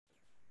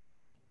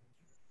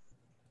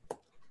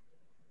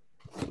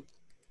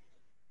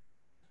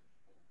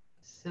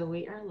So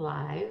we are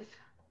live.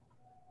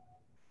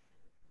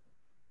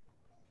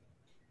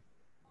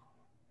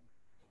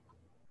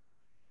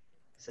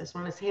 So I just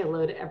want to say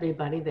hello to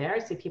everybody there. I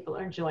see people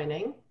are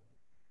joining.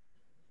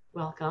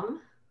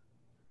 Welcome.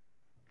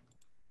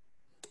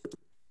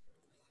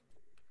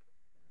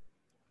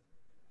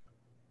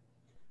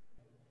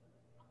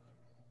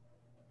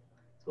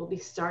 So we'll be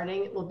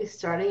starting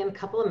in a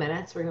couple of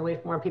minutes. We're going to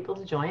wait for more people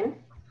to join.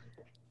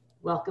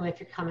 Welcome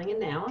if you're coming in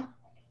now.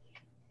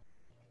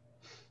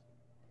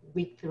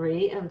 Week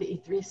 3 of the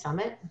E3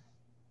 Summit.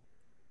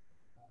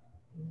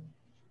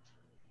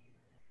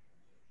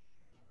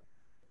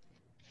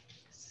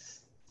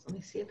 Let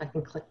me see if I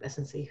can click this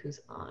and see who's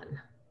on.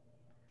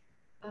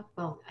 Oh,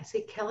 well, I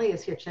see Kelly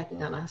is here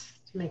checking on us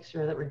to make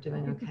sure that we're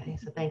doing okay.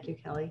 So thank you,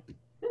 Kelly.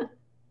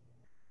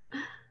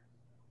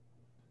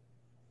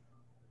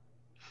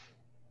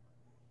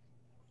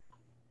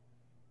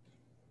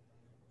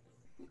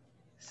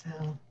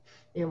 So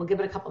yeah, we'll give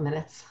it a couple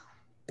minutes.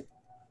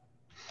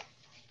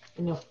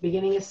 You know,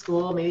 beginning of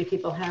school, maybe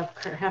people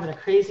having a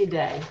crazy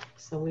day.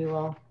 So we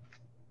will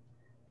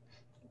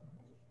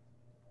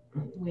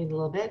wait a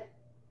little bit.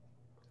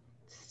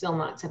 Still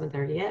not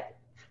 7:30 yet.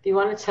 Do you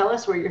want to tell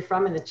us where you're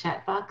from in the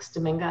chat box?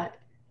 Dominga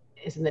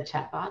is in the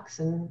chat box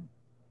and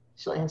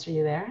she'll answer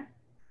you there.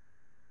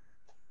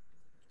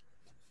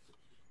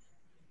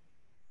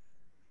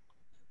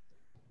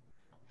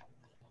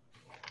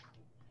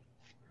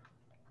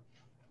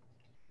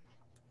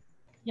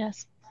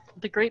 Yes,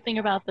 the great thing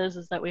about this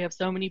is that we have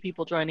so many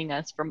people joining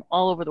us from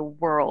all over the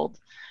world.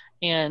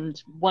 And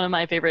one of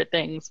my favorite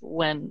things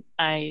when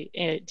I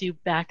do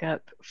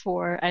backup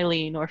for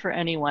Eileen or for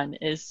anyone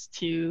is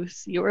to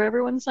see where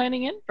everyone's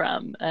signing in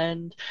from.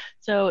 And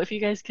so if you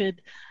guys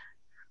could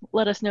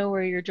let us know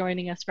where you're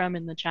joining us from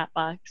in the chat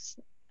box,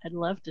 I'd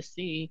love to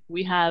see.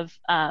 We have,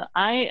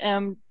 I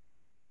am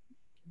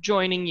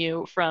joining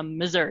you from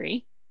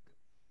Missouri.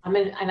 I'm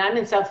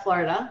in South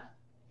Florida.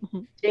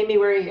 Jamie,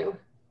 where are you?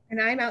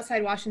 And I'm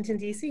outside Washington,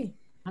 D.C.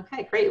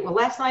 Okay, great. Well,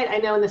 last night, I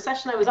know in the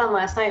session I was on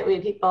last night, we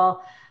had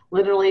people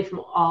literally from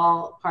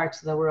all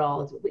parts of the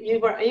world. You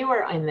were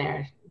in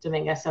there,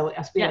 Dominga. So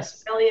we had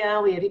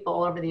Australia, we had people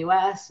all over the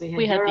U.S.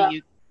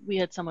 We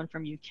had someone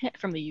from the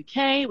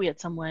UK. We had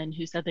someone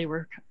who said they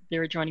were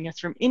joining us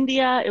from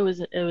India. It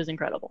was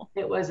incredible.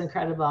 It was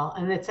incredible.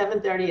 And at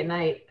 7:30 at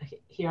night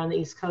here on the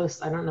East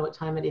Coast, I don't know what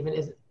time it even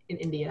is in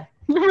India.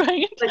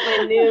 Right. It's like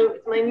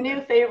my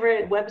new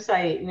favorite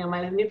website. You know,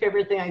 my new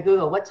favorite thing I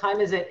Google. What time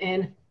is it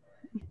in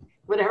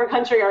whatever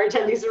country our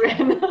attendees are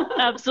in?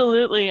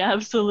 Absolutely,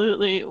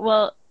 absolutely.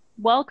 Well,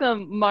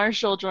 welcome,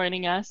 Marshall,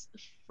 joining us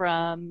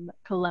from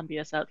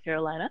Columbia, South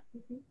Carolina.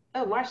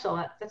 Oh,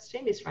 Marshall, that's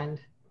Jamie's friend.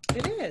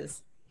 It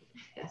is.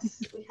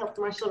 Yes, we helped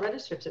Marshall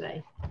register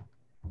today.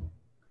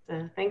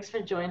 So thanks for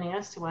joining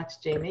us to watch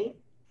Jamie.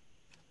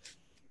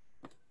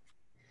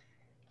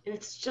 And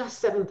it's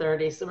just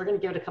 7:30, so we're going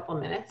to give it a couple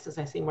minutes as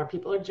I see more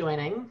people are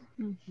joining.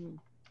 Mm-hmm.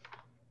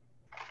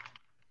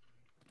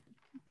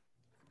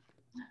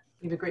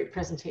 We have a great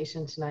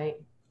presentation tonight.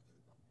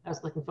 I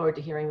was looking forward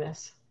to hearing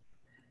this.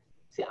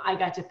 See, I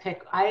got to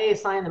pick, I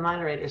assigned the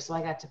moderator, so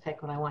I got to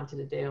pick what I wanted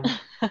to do.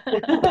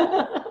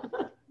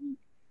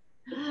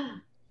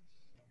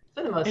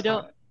 For the most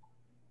part.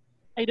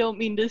 I don't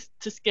mean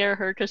to scare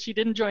her because she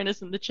didn't join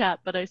us in the chat,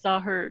 but I saw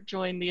her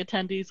join the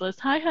attendees list.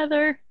 Hi,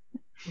 Heather.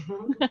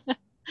 Mm-hmm.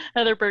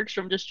 Heather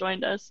Bergstrom just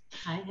joined us.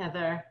 Hi,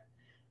 Heather.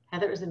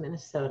 Heather is in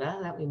Minnesota,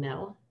 that we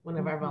know, one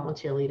of our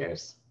volunteer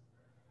leaders.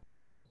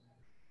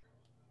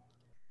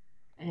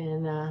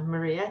 And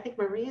Maria, I think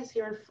is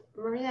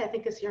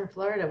here in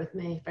Florida with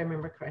me, if I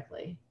remember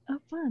correctly. Oh,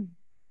 fun.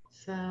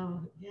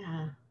 So,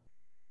 yeah.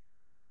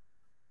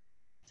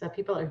 So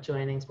people are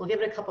joining. So we'll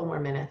give it a couple more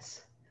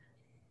minutes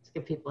to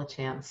give people a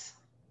chance.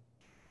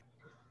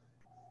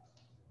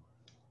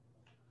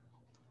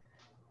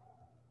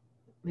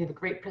 We have a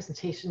great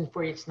presentation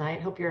for you tonight.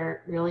 Hope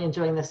you're really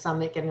enjoying the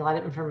summit, getting a lot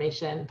of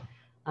information.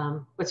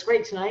 What's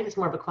great tonight is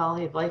more of a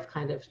quality of life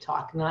kind of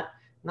talk, not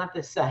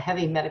this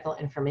heavy medical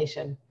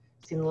information.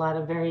 I've seen a lot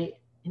of very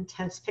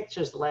intense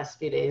pictures the last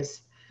few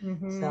days.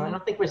 Mm-hmm. So I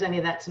don't think there's any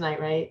of that tonight,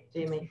 right,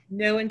 Jamie?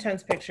 No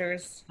intense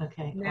pictures.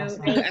 Okay. No,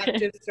 awesome. no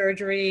active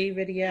surgery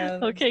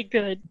videos. Okay,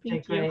 good.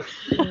 Thank you.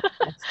 Great.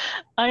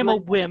 I'm a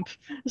wimp,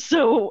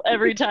 so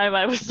every time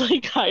I was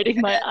like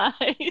hiding my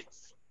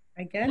eyes.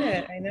 I get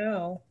it. I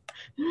know.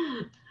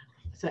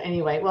 So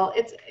anyway, well,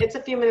 it's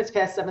a few minutes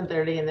past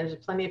 7:30, and there's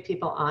plenty of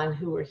people on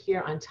who are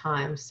here on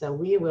time. So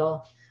we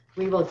will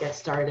get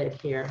started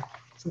here,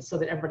 so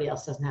that everybody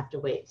else doesn't have to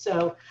wait.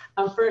 So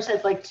first,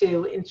 I'd like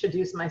to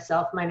introduce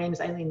myself. My name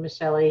is Eileen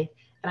Michelli,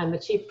 and I'm the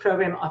Chief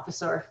Program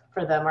Officer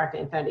for the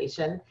Marketing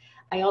Foundation.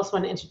 I also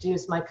want to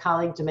introduce my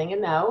colleague, Dominga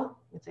No.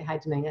 Let's say hi,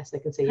 Dominga, so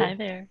they can see you. Hi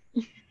there.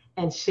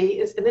 And she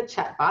is in the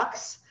chat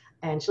box,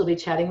 and she'll be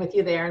chatting with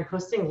you there and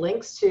posting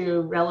links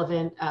to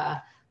relevant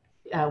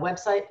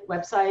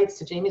websites,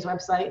 to Jamie's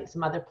website,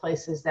 some other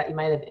places that you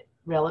might have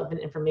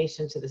relevant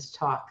information to this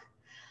talk.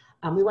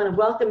 We want to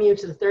welcome you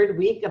to the third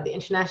week of the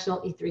International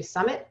E3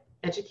 Summit,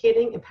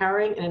 Educating,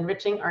 Empowering, and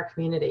Enriching Our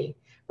Community,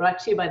 brought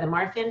to you by the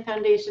Marfan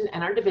Foundation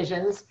and our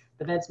divisions,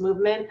 the VEDS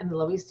Movement and the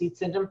Loeys-Dietz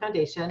Syndrome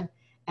Foundation,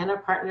 and our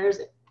partners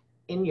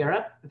in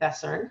Europe,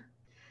 VESERN.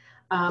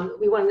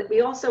 We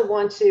also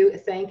want to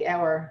thank we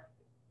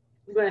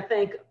want to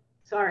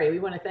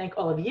thank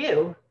all of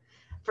you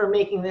for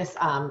making this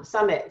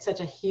summit such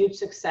a huge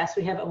success.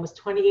 We have almost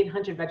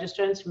 2,800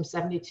 registrants from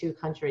 72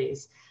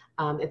 countries.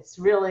 It's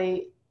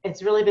really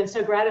been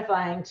so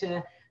gratifying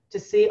to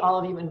see all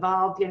of you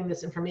involved, getting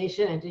this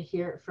information, and to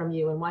hear from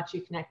you and watch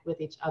you connect with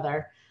each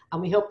other.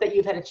 We hope that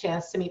you've had a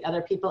chance to meet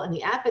other people in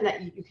the app and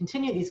that you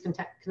continue these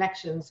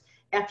connections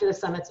after the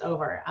summit's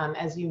over.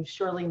 As you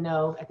surely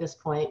know at this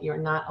point, you're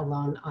not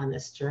alone on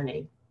this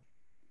journey.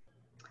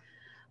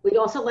 We'd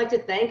also like to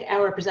thank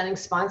our presenting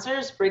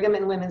sponsors, Brigham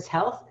and Women's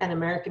Health and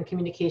American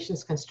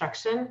Communications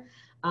Construction.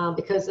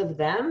 Because of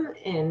them,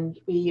 and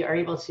we are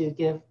able to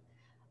give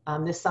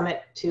this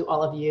summit to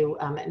all of you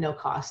at no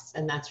costs,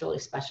 and that's really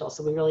special.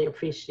 So we really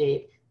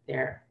appreciate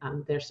their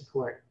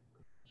support.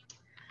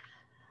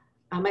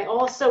 I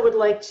also would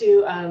like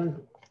to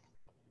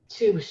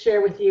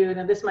share with you,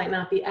 now this might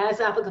not be as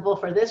applicable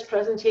for this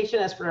presentation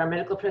as for our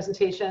medical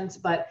presentations,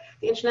 but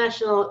the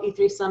International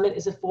E3 Summit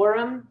is a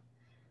forum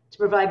to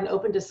provide an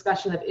open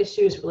discussion of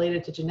issues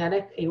related to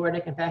genetic,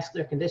 aortic, and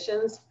vascular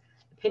conditions.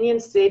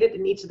 Opinions stated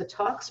in each of the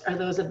talks are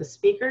those of the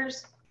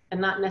speakers and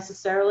not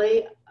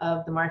necessarily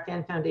of the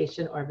Marfan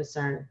Foundation or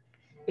VESERN.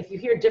 If you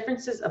hear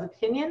differences of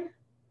opinion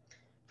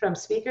from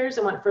speakers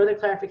and want further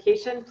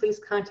clarification, please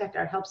contact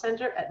our help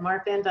center at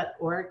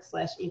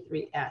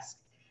marfan.org/E3Ask.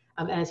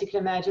 And as you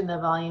can imagine, the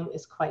volume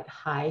is quite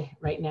high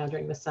right now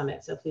during the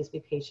summit, so please be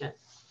patient.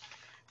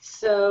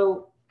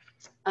 So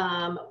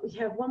we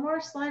have one more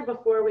slide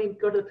before we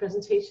go to the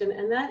presentation,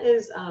 and that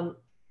is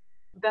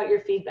about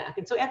your feedback.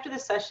 And so after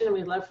this session,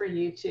 we'd love for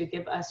you to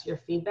give us your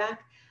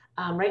feedback.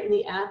 Right in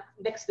the app,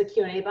 next to the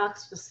Q&A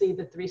box, you'll see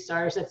the 3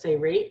 stars that say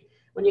rate.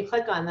 When you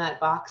click on that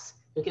box,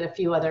 you'll get a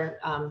few other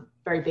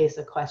very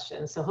basic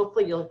questions. So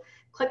hopefully you'll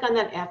click on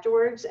that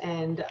afterwards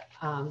and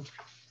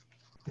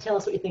tell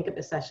us what you think of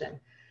the session.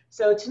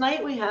 So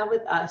tonight we have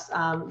with us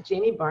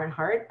Jaime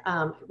Barnhart.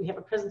 We have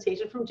a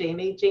presentation from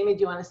Jaime. Jaime,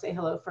 do you want to say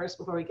hello first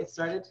before we get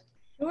started?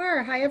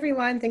 Sure. Hi,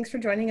 everyone. Thanks for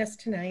joining us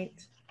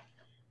tonight.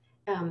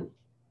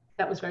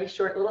 That was very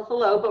short, little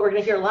hello, but we're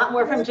going to hear a lot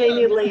more from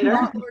Jaime later. A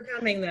lot more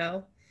coming,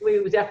 though.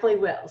 We definitely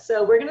will.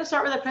 So we're going to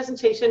start with a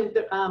presentation.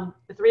 The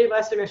 3 of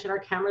us are going to shut our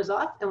cameras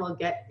off, and we'll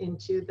get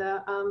into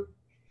the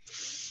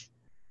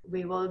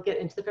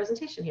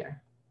presentation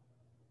here.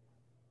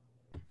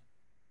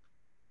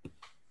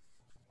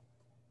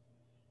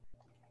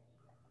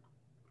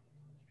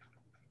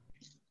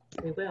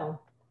 We will.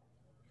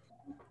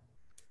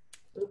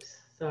 Oops,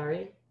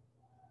 sorry.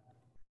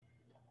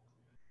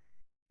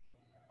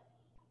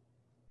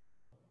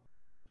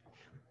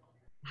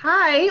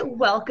 Hi,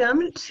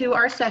 welcome to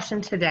our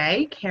session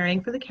today,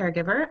 Caring for the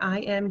Caregiver. I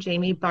am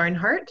Jaime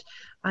Barnhart.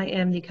 I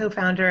am the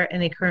co-founder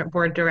and a current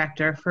board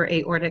director for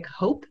Aortic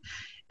Hope,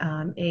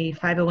 a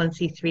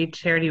 501c3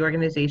 charity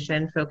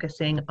organization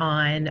focusing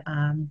on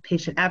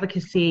patient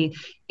advocacy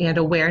and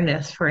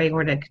awareness for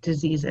aortic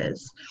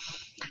diseases.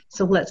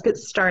 So let's get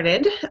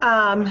started.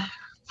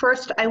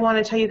 First, I want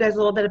to tell you guys a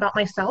little bit about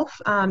myself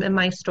and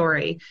my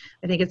story.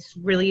 I think it's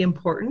really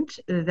important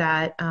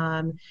that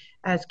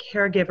as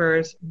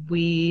caregivers,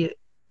 we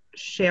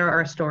share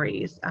our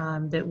stories,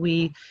 that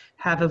we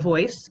have a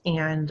voice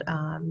and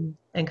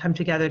come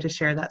together to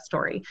share that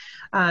story.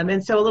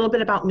 And so a little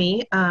bit about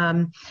me.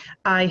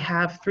 I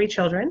have 3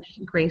 children,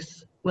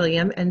 Grace,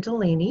 William, and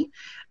Delaney.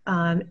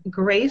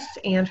 Grace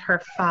and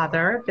her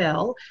father,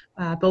 Bill,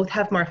 both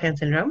have Marfan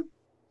syndrome.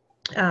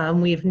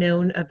 We've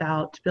known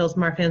about Bill's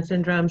Marfan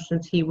syndrome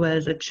since he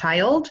was a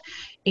child,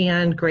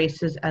 and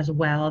Grace's as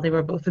well. They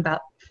were both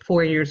about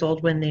 4 years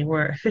old when they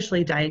were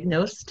officially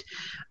diagnosed.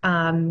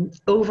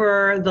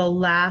 Over the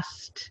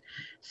last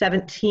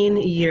 17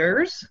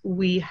 years,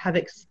 we have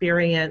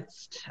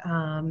experienced,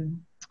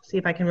 see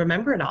if I can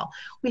remember it all.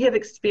 We have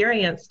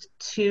experienced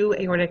 2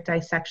 aortic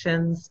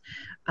dissections,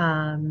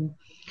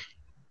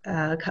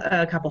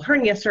 a couple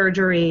hernia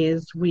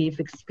surgeries.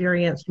 We've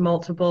experienced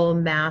multiple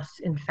mass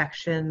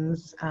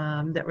infections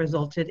that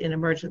resulted in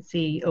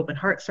emergency open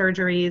heart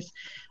surgeries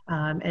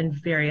and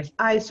various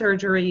eye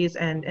surgeries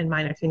and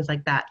minor things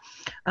like that.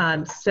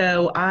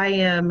 So I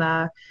am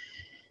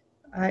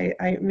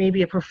I may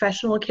be a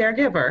professional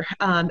caregiver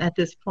at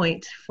this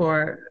point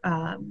for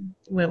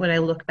when I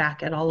look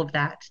back at all of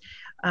that,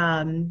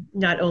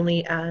 not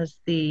only as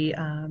the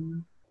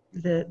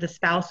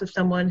spouse of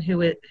someone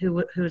who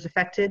is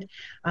affected,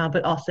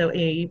 but also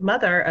a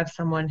mother of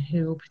someone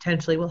who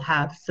potentially will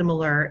have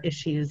similar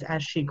issues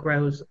as she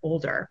grows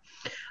older.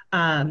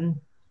 My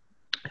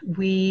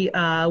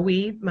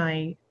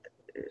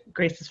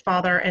Grace's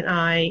father and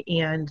I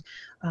and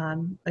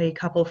a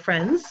couple of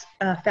friends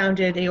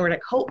founded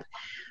Aortic Hope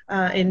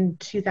in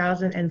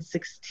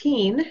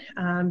 2016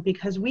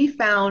 because we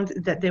found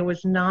that there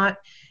was not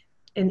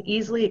an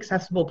easily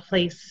accessible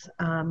place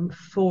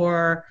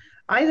for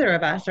either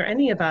of us or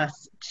any of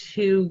us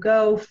to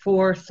go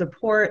for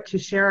support, to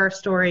share our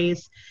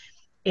stories,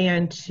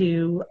 and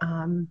to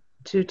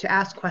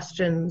ask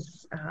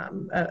questions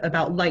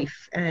about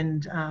life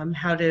and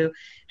how to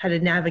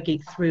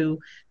navigate through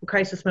the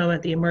crisis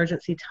moment, the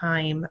emergency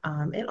time,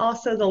 and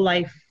also the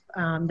life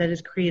that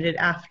is created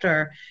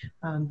after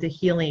the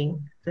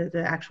healing,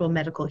 the actual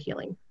medical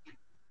healing.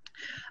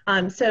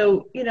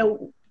 So,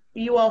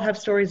 you all have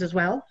stories as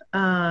well.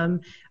 I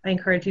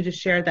encourage you to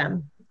share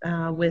them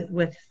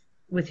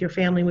with your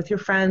family, with your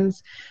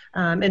friends,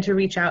 and to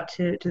reach out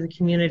to the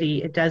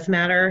community. It does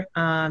matter,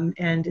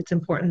 and it's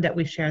important that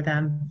we share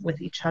them with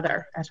each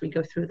other as we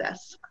go through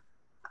this.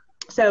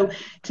 So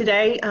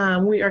today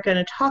we are going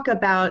to talk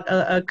about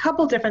a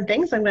couple different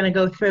things. I'm going to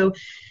go through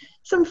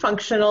some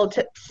functional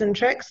tips and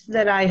tricks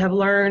that I have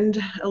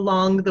learned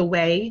along the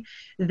way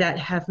that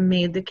have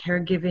made the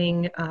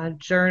caregiving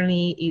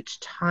journey each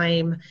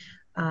time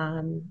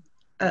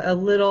a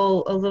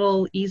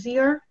little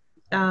easier,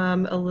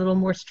 a little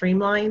more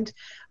streamlined,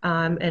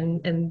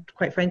 and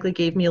quite frankly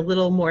gave me a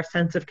little more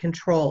sense of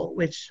control,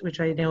 which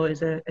I know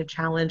is a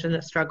challenge and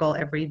a struggle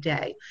every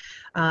day.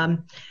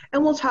 And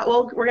we're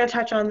going to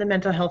touch on the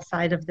mental health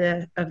side of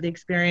the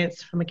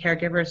experience from a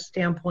caregiver's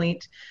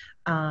standpoint,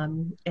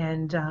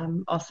 and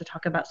also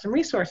talk about some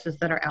resources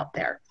that are out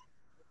there.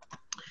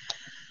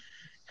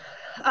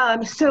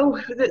 So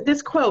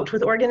this quote,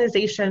 "With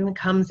organization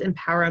comes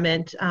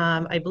empowerment,"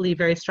 I believe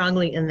very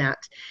strongly in that.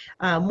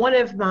 One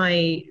of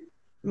my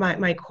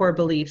core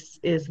beliefs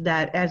is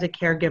that as a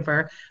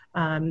caregiver,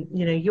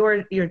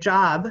 your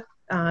job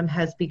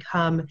has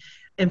become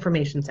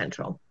information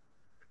central,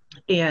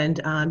 and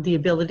the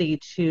ability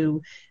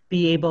to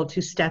be able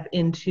to step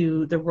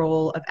into the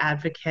role of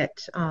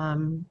advocate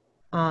on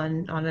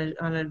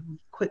a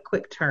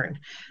quick turn,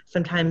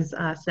 sometimes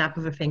snap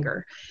of a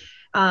finger.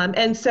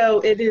 And so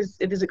it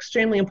is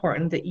extremely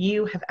important that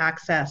you have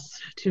access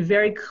to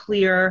very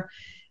clear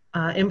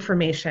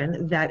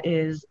information that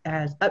is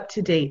as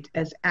up-to-date,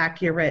 as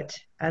accurate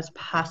as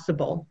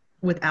possible,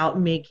 without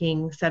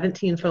making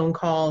 17 phone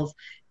calls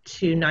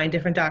to 9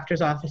 different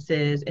doctors'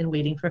 offices and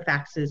waiting for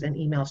faxes and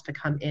emails to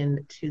come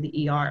in to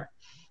the ER.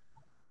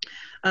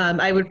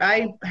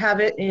 I have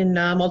it in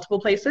multiple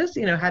places,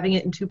 having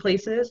it in 2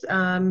 places,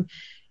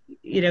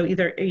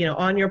 either,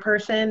 on your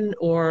person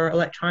or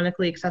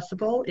electronically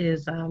accessible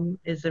is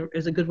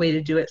a good way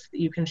to do it so that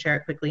you can share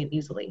it quickly and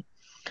easily.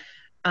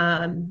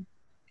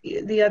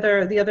 The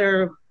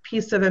other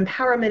piece of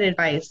empowerment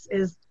advice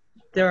is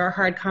there are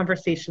hard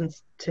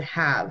conversations to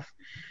have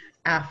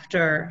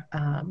after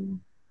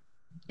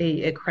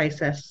a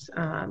crisis,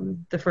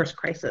 the first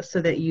crisis,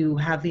 so that you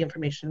have the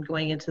information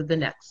going into the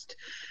next.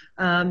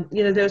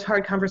 Those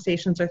hard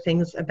conversations are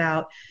things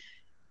about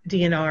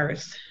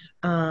DNRs,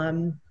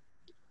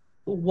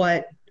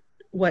 what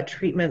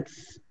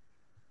treatments,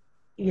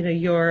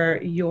 your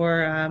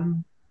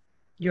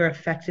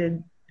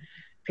affected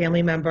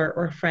family member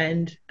or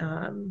friend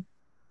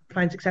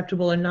finds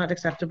acceptable or not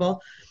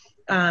acceptable.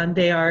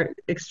 They are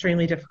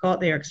extremely difficult.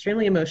 They are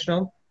extremely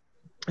emotional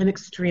and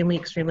extremely,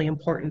 extremely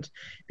important,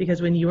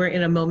 because when you are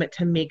in a moment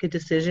to make a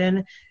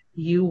decision,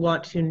 you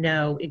want to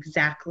know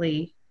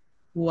exactly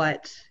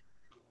what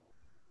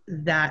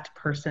that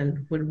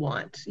person would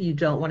want. You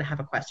don't want to have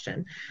a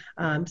question.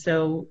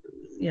 So,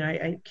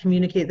 I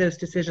communicate those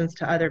decisions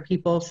to other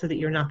people so that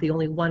you're not the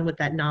only one with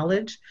that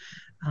knowledge.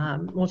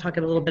 We'll talk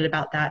a little bit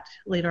about that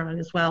later on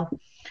as well.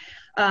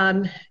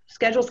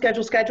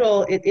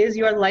 Schedule. It is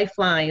your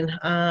lifeline.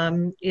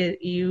 I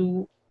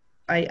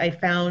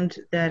found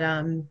that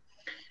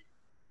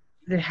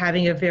that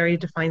having a very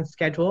defined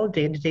schedule,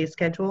 day-to-day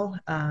schedule,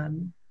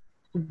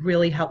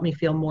 really helped me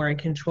feel more in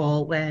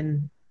control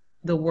when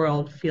the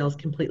world feels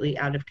completely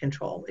out of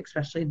control,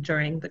 especially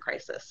during the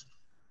crisis.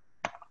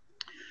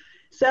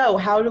 So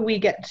how do we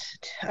get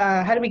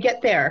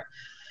there?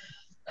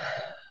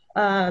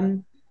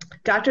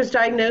 Doctors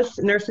diagnose,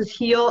 nurses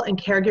heal,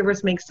 and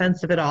caregivers make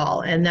sense of it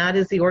all. And that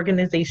is the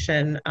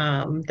organization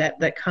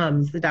that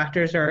comes. The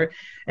doctors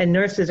and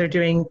nurses are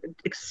doing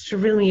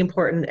extremely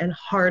important and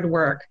hard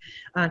work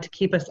to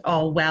keep us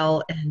all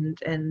well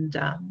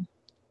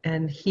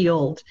and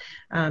healed.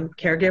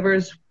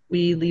 Caregivers,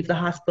 we leave the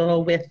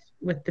hospital with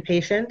the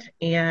patient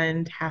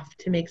and have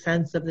to make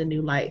sense of the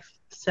new life.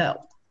 So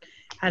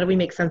how do we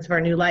make sense of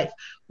our new life?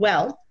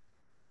 Well,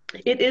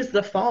 it is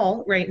the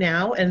fall right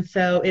now, and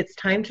so it's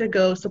time to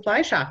go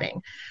supply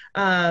shopping.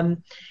 So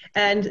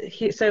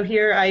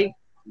here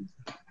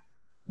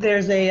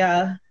there's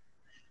a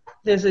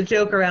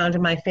joke around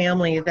in my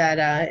family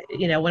that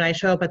when I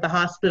show up at the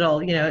hospital,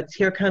 it's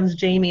here comes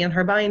Jamie and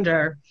her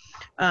binder,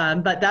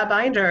 but that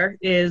binder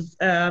is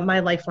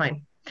my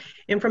lifeline.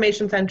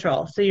 Information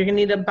central. So you're gonna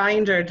need a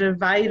binder,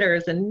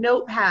 dividers, and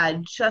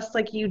notepad, just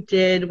like you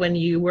did when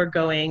you were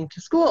going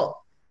to school.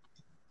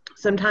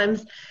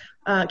 Sometimes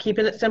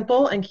keeping it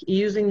simple and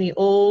using the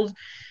old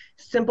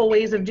simple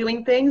ways of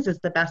doing things is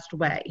the best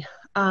way.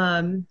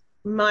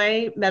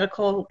 My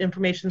medical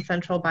information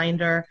central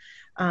binder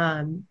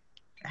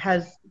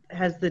has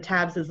the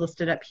tabs as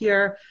listed up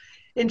here.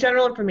 In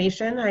general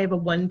information, I have a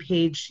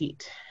 1-page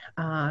sheet,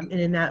 and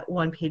in that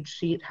 1-page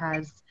sheet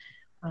has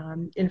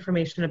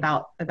information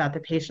about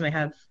the patient. I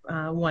have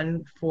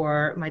one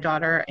for my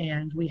daughter,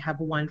 and we have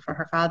one for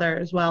her father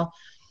as well.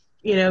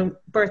 You know,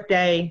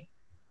 birthday,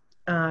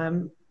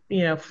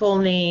 full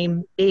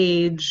name,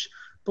 age,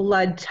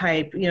 blood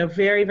type,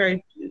 very,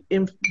 very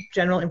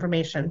general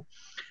information.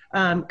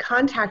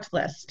 Contact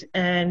list,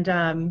 and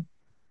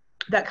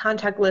that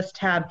contact list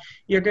tab,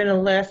 you're going to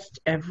list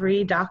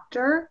every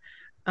doctor,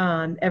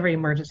 every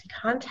emergency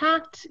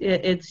contact.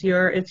 It's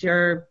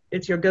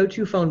your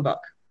go-to phone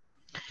book.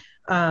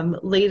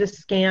 Latest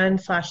scan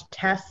 /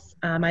 tests.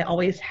 I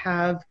always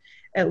have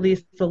at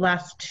least the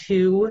last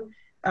 2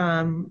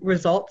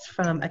 results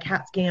from a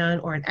CAT scan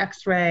or an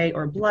X-ray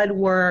or blood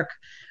work,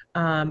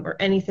 or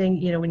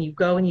anything. When you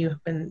go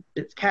and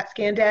it's CAT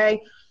scan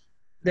day,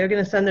 they're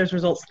going to send those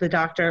results to the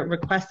doctor,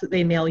 request that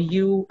they mail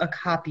you a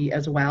copy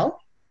as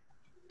well.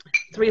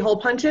 3-hole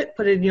punch it,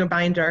 put it in your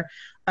binder.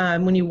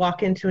 When you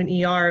walk into an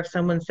ER, if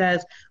someone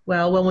says,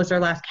 well, when was their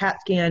last CAT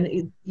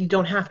scan, you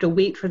don't have to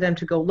wait for them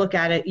to go look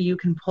at it. You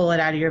can pull it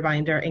out of your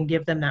binder and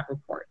give them that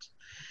report.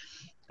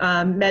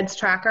 Meds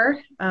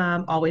tracker,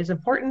 always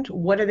important.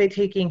 What are they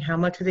taking? How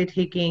much are they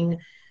taking?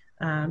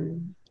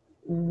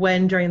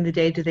 When during the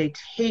day do they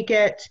take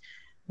it?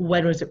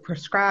 When was it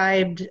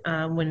prescribed?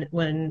 When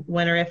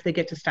or if they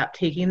get to stop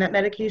taking that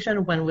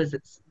medication? When was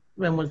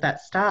that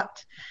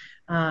stopped?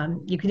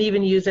 You can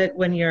even use it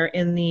when you're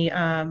in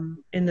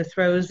the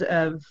throes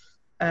of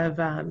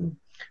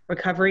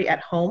recovery at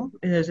home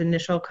in those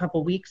initial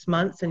couple weeks,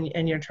 months,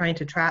 and you're trying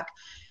to track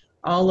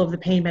all of the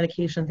pain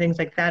medication, things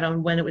like that,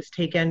 on when it was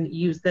taken.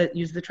 Use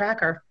the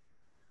tracker.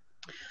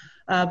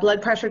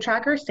 Blood pressure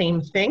tracker,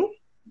 same thing.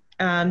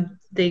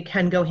 They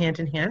can go hand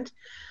in hand.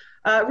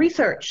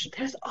 Research,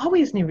 there's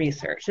always new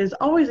research. There's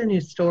always a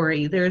new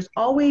story. There's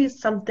always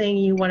something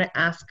you want to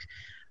ask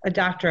a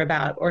doctor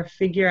about or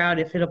figure out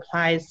if it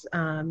applies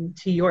to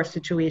your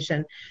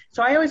situation.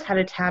 So I always had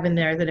a tab in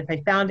there that if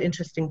I found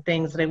interesting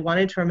things that I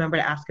wanted to remember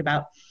to ask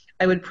about,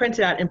 I would print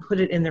it out and put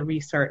it in the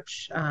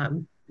research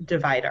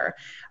divider.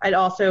 I'd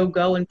also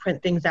go and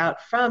print things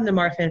out from the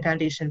Marfan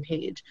Foundation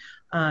page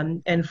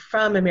and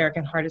from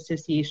American Heart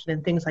Association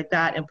and things like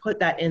that, and put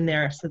that in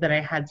there so that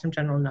I had some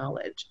general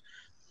knowledge.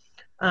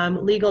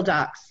 Legal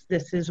docs,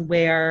 this is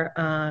where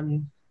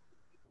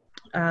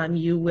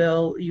you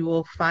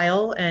will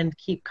file and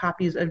keep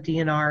copies of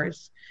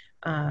DNRs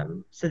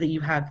so that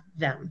you have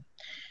them.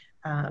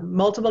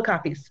 Multiple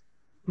copies,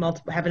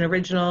 have an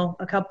original,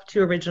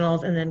 two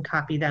originals, and then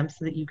copy them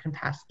so that you can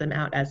pass them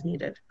out as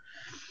needed.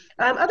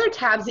 Other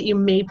tabs that you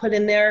may put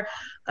in there,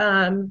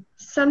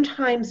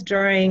 sometimes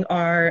during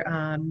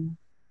our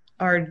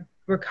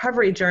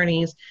recovery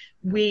journeys,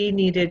 we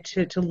needed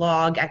to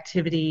log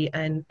activity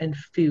and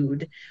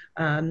food.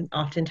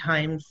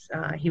 Oftentimes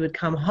he would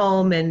come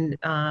home and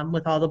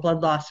with all the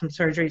blood loss from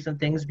surgeries and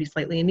things, be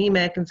slightly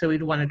anemic, and so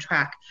we'd want to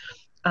track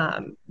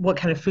what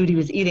kind of food he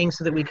was eating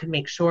so that we could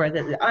make sure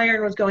that the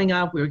iron was going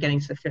up, we were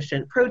getting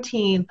sufficient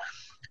protein,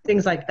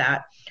 things like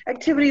that.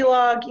 Activity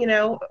log,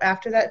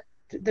 after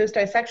those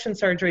dissection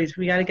surgeries,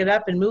 we got to get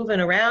up and moving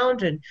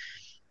around and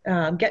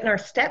getting our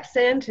steps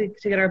in to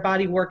get our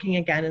body working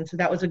again. And so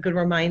that was a good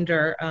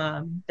reminder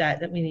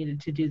that we needed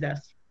to do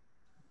this.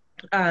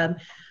 A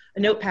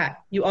notepad.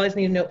 You always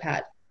need a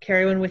notepad.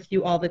 Carry one with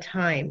you all the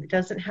time. It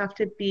doesn't have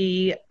to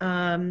be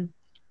the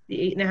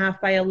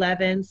 8.5 by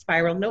 11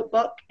 spiral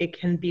notebook. It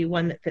can be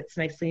one that fits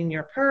nicely in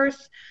your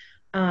purse.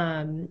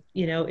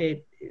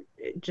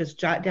 Just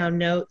jot down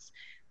notes.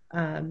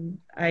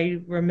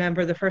 I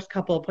remember the first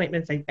couple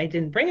appointments, I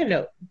didn't bring a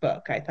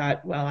notebook. I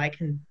thought, well,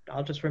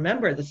 I'll just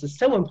remember. This is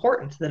so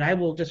important that I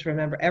will just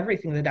remember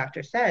everything the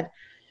doctor said.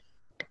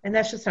 And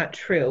that's just not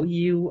true.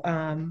 You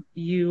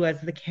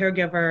as the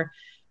caregiver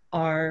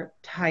are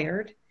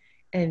tired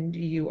and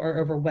you are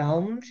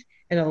overwhelmed.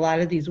 And a lot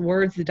of these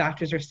words the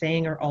doctors are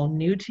saying are all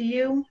new to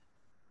you.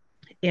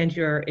 And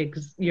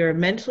you're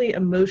mentally,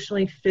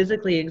 emotionally,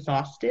 physically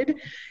exhausted.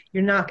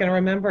 You're not going to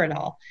remember it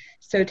all.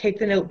 So take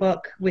the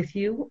notebook with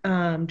you,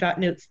 jot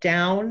notes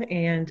down,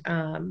 and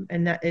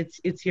that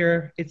it's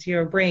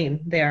your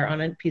brain there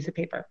on a piece of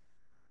paper.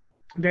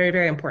 Very,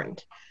 very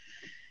important.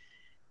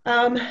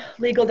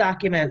 Legal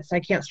documents. I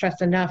can't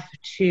stress enough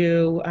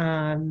to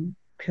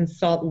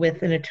consult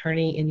with an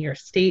attorney in your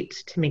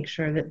state to make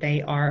sure that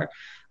they are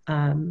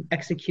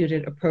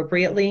executed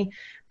appropriately.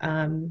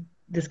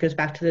 This goes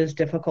back to those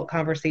difficult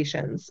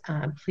conversations.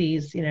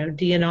 Please,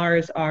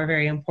 DNRs are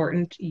very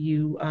important.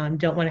 You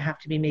don't want to have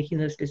to be making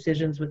those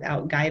decisions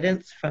without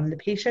guidance from the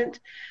patient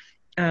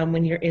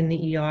when you're in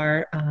the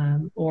ER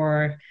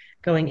or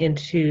going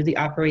into the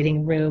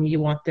operating room. You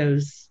want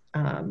those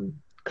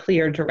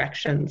clear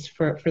directions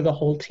for the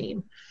whole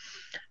team.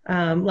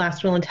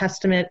 Last will and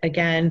testament,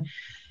 again,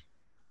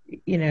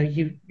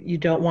 you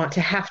don't want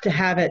to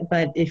have it,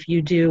 but if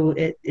you do,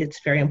 it's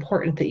very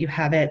important that you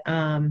have it.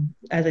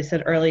 As I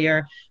said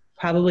earlier,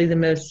 probably the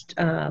most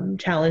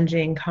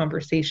challenging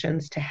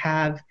conversations to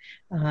have,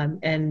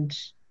 and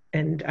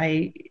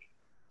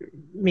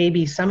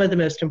maybe some of the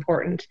most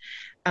important.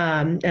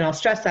 And I'll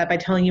stress that by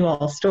telling you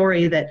all a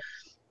story that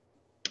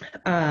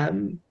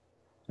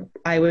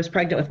I was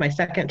pregnant with my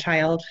second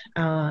child,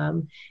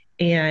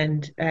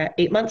 and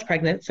 8 months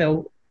pregnant,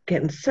 so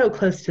getting so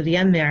close to the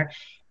end there.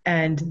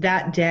 And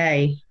that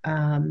day,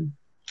 my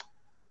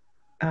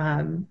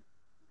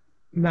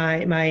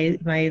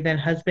then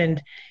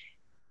husband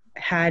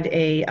had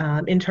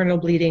a internal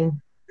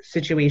bleeding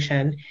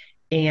situation,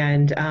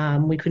 and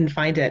we couldn't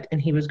find it,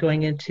 and he was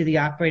going into the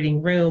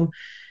operating room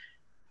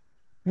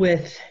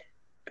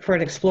for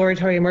an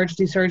exploratory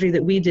emergency surgery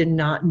that we did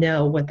not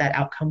know what that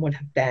outcome would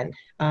have been.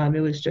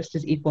 It was just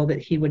as equal that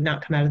he would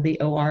not come out of the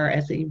OR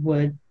as he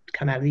would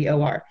come out of the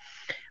OR.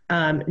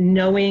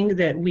 Knowing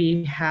that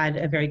we had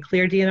a very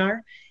clear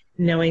DNR,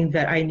 knowing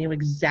that I knew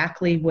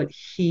exactly what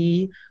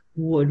he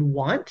would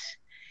want,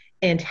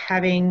 and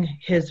having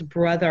his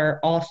brother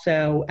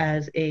also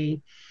as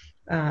a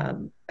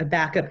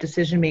backup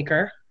decision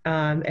maker,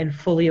 and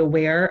fully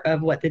aware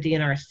of what the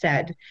DNR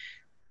said,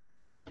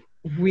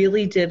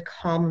 really did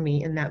calm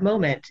me in that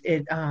moment.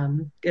 It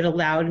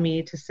allowed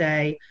me to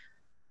say,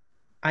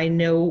 I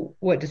know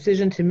what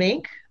decision to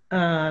make.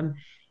 That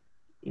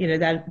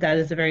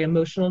is a very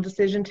emotional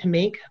decision to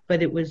make,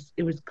 but it was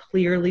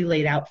clearly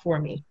laid out for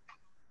me.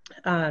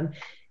 And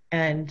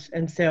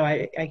so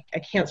I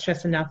can't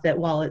stress enough that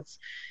while it's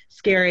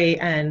scary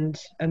and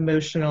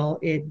emotional,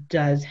 it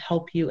does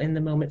help you in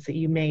the moments that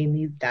you may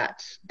need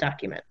that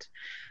document.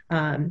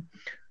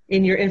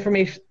 In your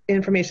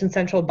information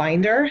central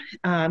binder,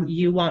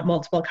 you want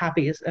multiple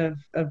copies of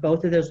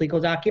both of those legal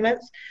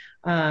documents.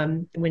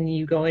 When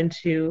you go in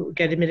to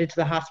get admitted to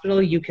the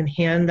hospital, you can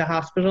hand the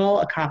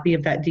hospital a copy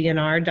of that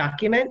DNR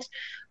document,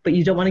 but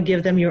you don't want to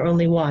give them your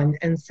only one.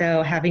 And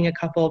so having a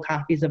couple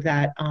copies of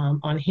that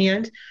on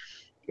hand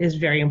is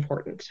very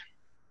important.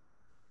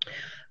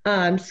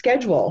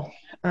 Schedule.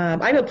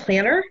 I'm a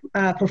planner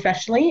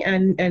professionally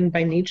and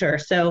by nature,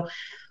 so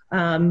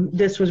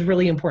this was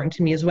really important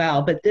to me as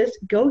well. But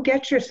go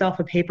get yourself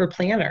a paper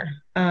planner.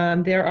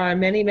 There are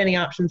many, many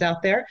options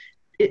out there.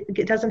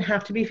 It doesn't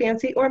have to be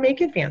fancy or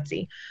make it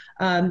fancy.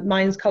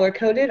 Mine's color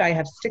coded. I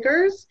have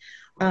stickers.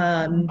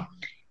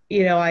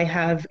 I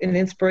have an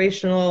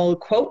inspirational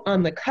quote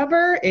on the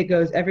cover. It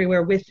goes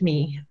everywhere with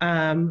me.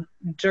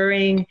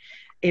 During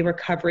a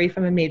recovery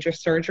from a major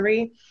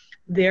surgery,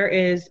 there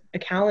is a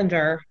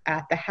calendar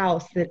at the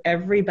house that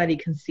everybody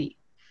can see.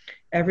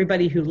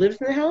 Everybody who lives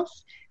in the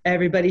house,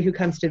 everybody who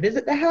comes to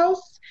visit the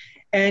house,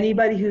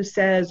 anybody who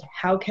says,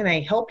 how can I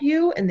help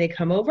you? And they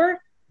come over,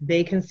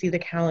 they can see the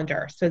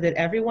calendar so that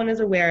everyone is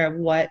aware of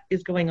what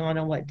is going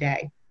on what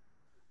day.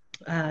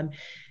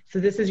 So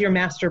this is your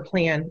master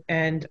plan,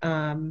 and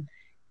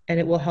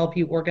it will help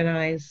you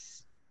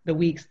organize the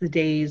weeks, the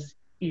days.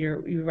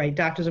 You write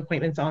doctor's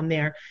appointments on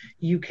there.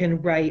 You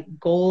can write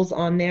goals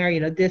on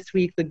there. This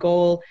week the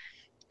goal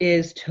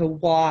is to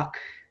walk,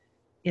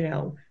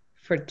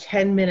 for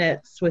 10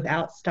 minutes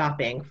without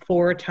stopping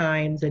 4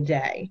 times a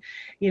day.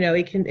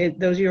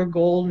 Those are your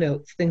goal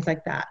notes, things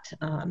like that.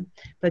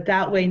 But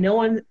that way, no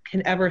one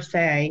can ever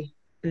say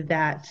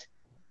that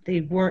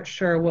they weren't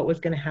sure what was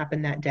going to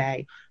happen that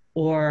day,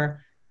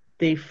 or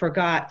they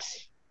forgot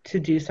to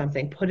do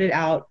something. Put it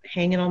out,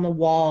 hang it on the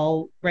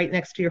wall, right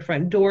next to your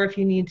front door if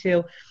you need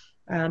to.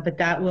 But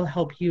that will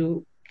help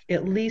you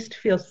at least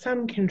feel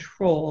some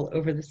control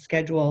over the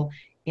schedule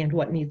and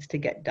what needs to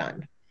get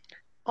done.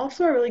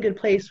 Also a really good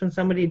place when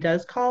somebody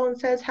does call and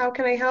says, how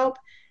can I help?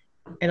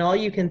 And all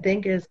you can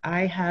think is,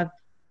 I have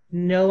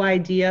no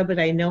idea, but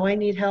I know I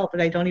need help,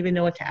 but I don't even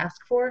know what to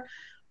ask for.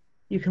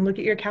 You can look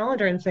at your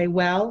calendar and say,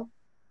 well,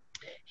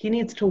 he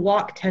needs to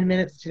walk 10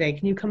 minutes today.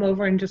 Can you come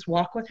over and just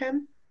walk with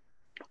him?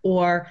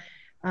 Or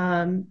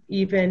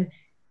even,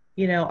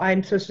 I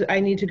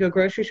need to go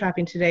grocery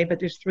shopping today, but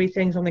there's 3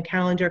 things on the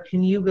calendar.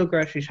 Can you go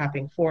grocery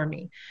shopping for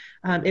me?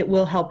 It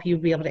will help you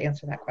be able to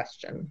answer that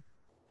question,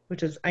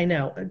 which is, I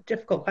know, a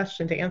difficult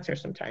question to answer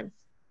sometimes.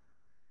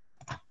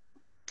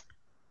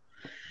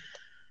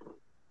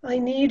 I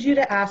need you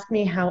to ask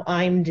me how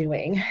I'm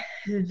doing.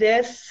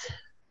 This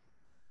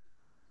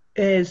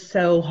is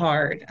so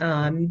hard.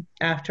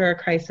 After a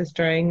crisis,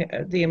 during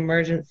the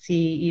emergency,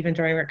 even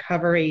during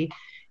recovery,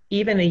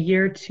 even a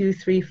year, 2,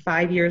 3,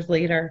 5 years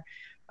later,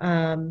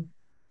 there's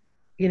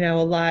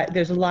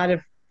a lot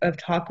of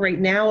talk right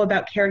now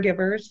about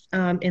caregivers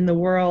in the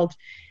world.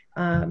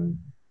 And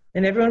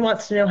everyone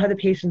wants to know how the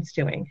patient's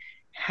doing.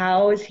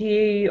 How is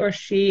he or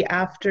she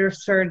after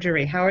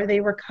surgery? How are they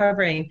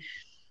recovering?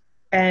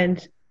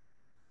 And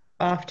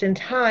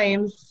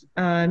oftentimes,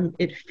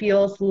 it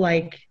feels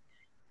like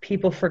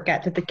people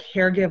forget that the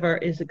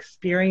caregiver is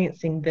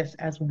experiencing this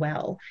as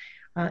well,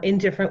 in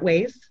different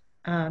ways,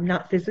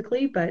 not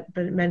physically, but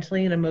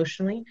mentally and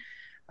emotionally.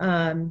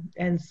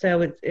 And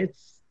so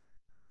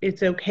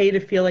it's okay to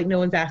feel like no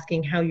one's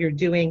asking how you're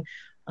doing.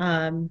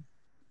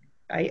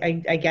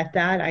 I get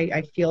that.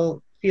 I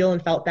feel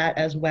and felt that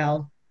as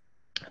well.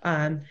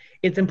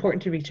 It's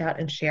important to reach out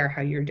and share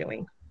how you're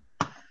doing.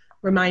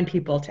 Remind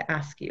people to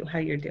ask you how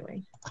you're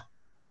doing.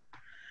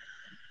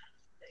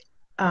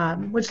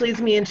 Which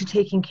leads me into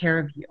taking care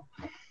of you.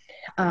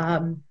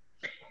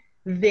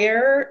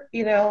 there's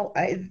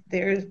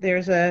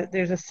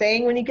a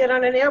saying when you get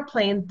on an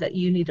airplane that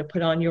you need to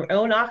put on your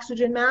own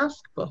oxygen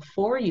mask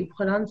before you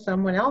put on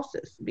someone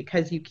else's,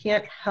 because you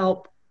can't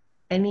help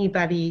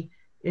anybody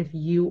if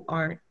you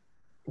aren't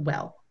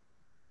well.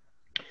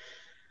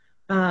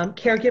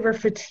 Caregiver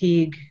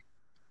fatigue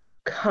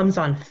comes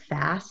on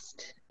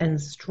fast and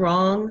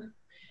strong.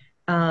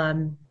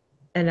 And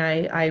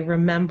I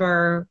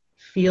remember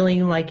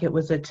feeling like it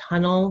was a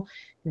tunnel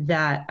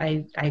that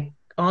I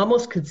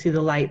almost could see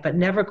the light, but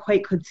never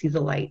quite could see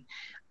the light.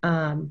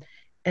 And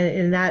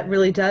that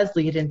really does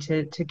lead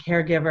into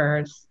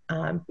caregivers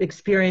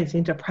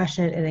experiencing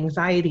depression and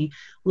anxiety,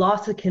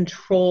 loss of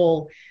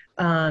control,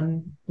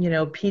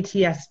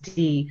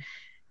 PTSD.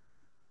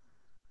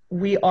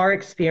 We are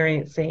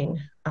experiencing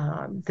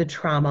the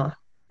trauma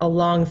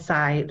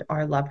alongside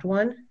our loved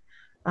one.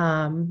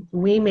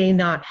 We may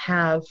not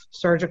have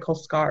surgical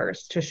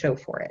scars to show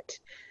for it,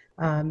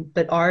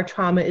 but our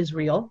trauma is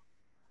real.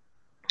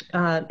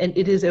 And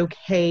it is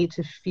okay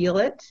to feel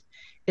it.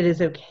 It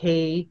is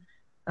okay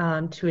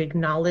to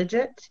acknowledge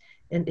it,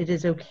 and it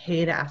is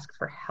okay to ask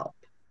for help.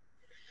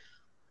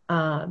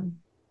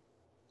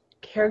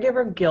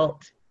 Caregiver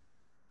guilt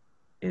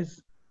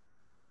is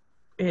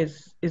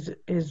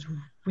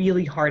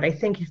really hard. I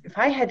think if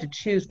I had to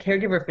choose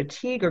caregiver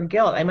fatigue or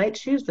guilt, I might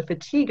choose the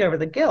fatigue over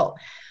the guilt.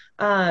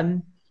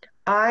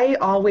 I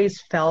always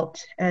felt,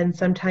 and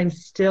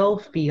sometimes still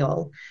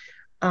feel,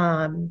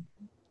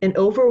 an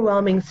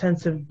overwhelming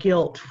sense of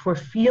guilt for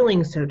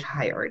feeling so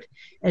tired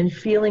and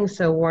feeling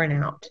so worn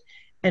out,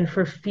 and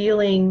for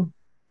feeling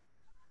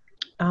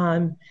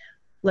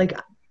like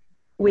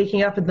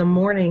waking up in the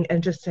morning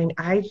and just saying,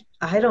 I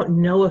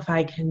don't know if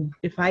I can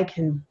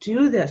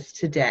do this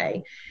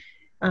today,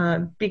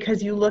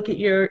 because you look at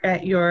your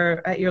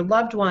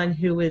loved one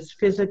who is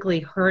physically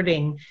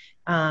hurting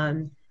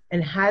and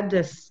had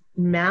this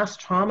mass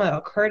trauma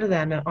occur to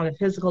them on a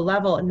physical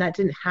level, and that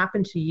didn't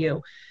happen to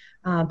you.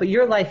 But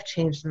your life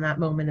changed in that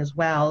moment as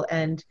well,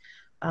 and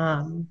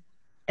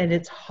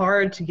it's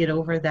hard to get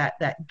over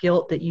that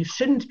guilt that you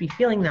shouldn't be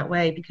feeling that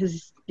way,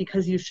 because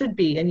you should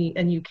be,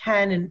 and you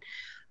can,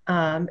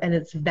 and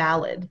it's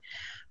valid.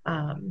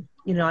 I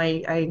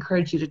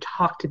encourage you to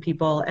talk to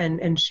people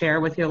and share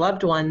with your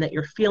loved one that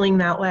you're feeling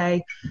that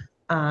way,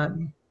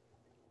 and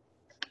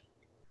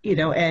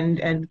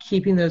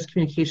keeping those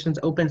communications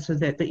open so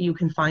that you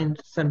can find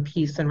some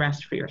peace and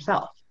rest for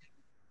yourself.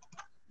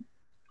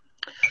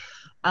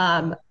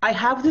 I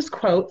have this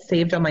quote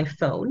saved on my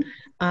phone.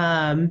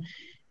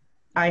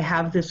 I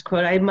have this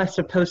quote. I must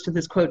have posted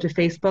this quote to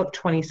Facebook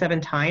 27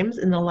 times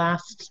in the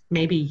last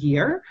maybe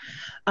year.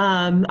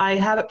 I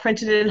have it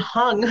printed and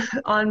hung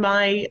on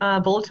my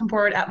bulletin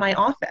board at my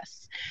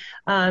office.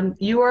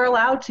 You are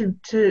allowed to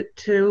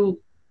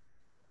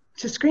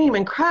scream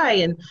and cry,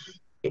 and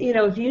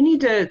if you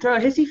need to throw a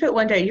hissy fit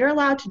one day, you're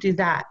allowed to do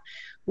that.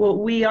 What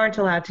we aren't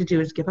allowed to do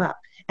is give up,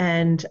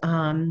 and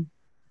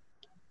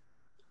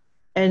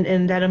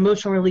that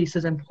emotional release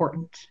is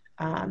important.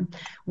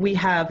 We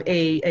have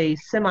a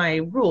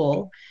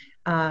semi-rule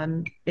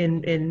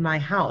in my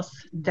house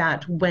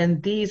that when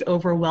these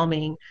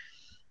overwhelming,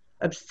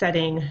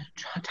 upsetting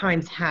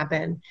times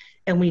happen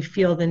and we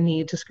feel the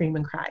need to scream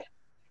and cry,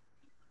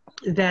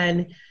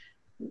 then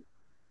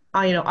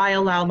I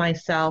allow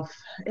myself,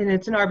 and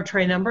it's an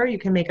arbitrary number. You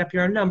can make up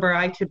your own number.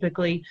 I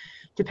typically,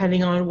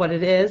 depending on what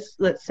it is,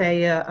 let's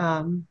say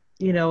another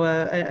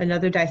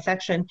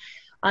dissection,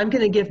 I'm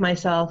going to give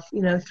myself,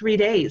 3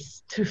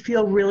 days to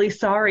feel really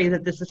sorry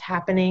that this is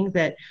happening,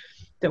 that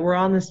we're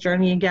on this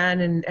journey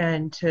again,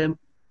 and to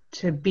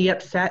be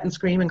upset and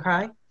scream and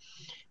cry.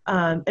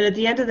 And at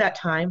the end of that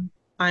time,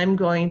 I'm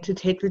going to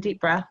take the deep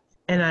breath,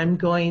 and I'm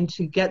going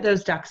to get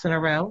those ducks in a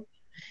row,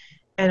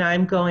 and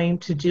I'm going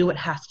to do what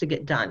has to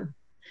get done.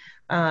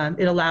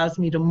 It allows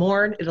me to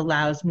mourn, it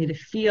allows me to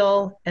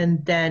feel,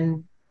 and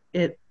then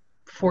it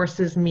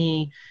forces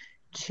me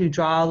to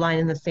draw a line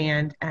in the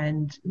sand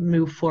and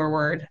move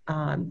forward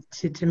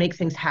to make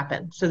things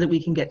happen so that we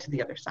can get to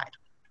the other side.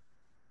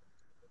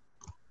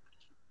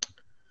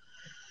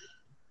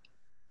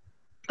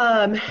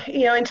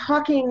 In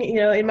talking,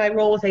 in my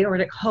role with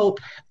Aortic Hope,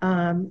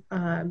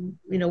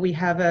 we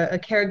have a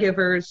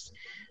caregivers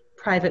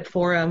private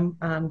forum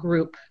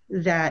group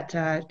that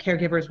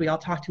caregivers, we all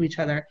talk to each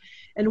other.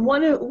 And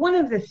one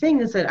of the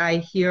things that I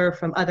hear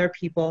from other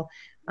people,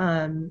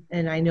 and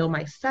I know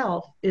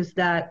myself, is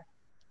that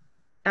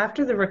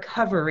after the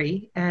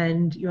recovery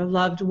and your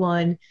loved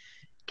one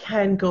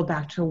can go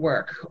back to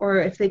work, or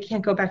if they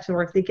can't go back to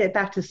work, they get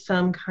back to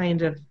some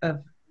kind of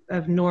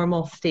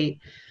normal state.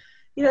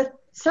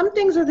 Some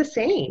things are the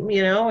same,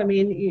 you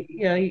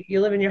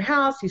live in your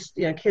house,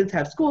 kids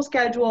have school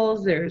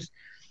schedules, there's,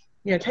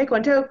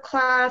 Taekwondo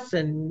class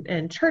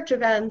and church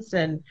events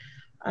and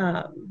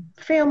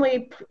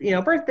family,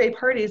 birthday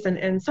parties,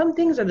 and some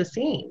things are the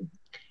same,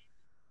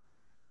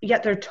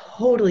 yet they're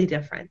totally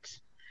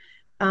different.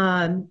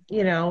 During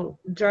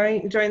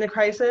the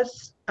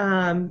crisis,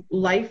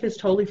 life is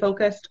totally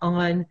focused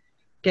on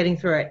getting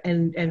through it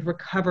and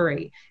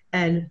recovery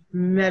and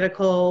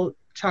medical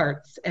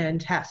charts and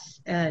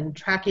tests and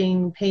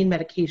tracking pain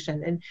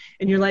medication,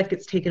 and your life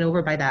gets taken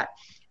over by that.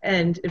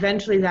 And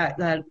eventually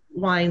that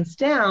winds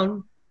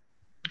down,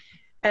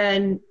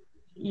 and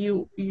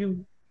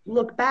you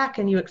look back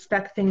and you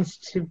expect things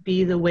to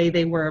be the way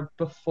they were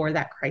before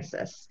that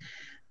crisis.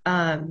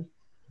 And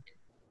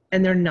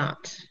they're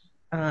not.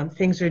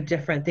 Things are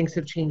different. Things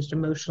have changed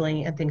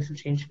emotionally and things have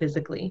changed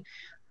physically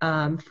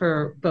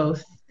for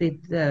both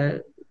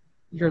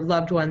your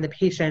loved one, the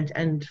patient,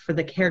 and for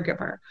the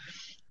caregiver.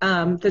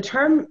 The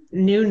term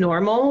new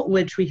normal,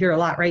 which we hear a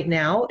lot right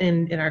now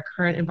in our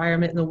current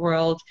environment in the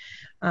world,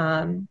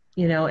 and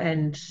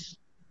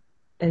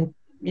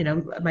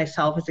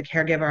myself as a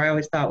caregiver, I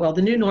always thought, well,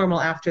 the new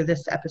normal after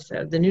this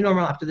episode, new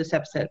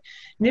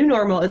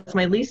normal is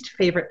my least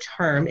favorite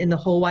term in the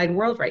whole wide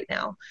world right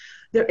now.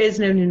 There is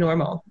no new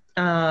normal.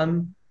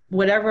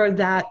 Whatever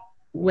that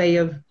way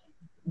of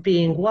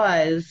being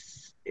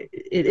was,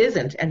 it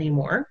isn't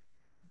anymore.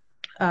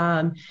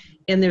 And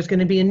there's going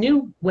to be a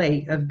new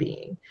way of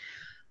being.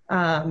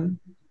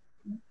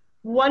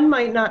 One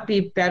might not be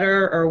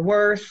better or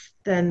worse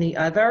than the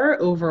other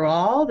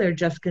overall. They're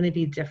just going to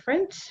be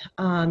different.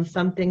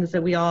 Some things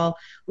that we all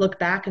look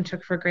back and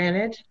took for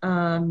granted,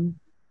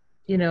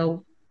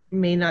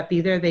 may not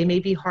be there. They may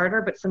be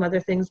harder, but some other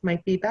things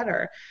might be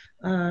better.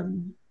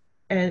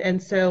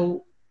 And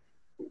so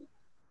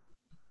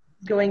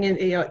going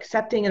in,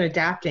 accepting and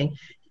adapting,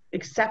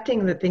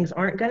 accepting that things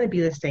aren't going to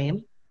be the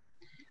same,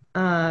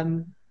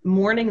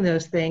 mourning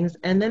those things,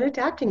 and then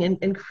adapting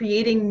and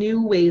creating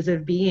new ways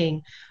of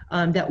being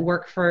that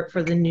work for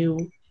the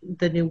new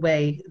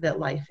way that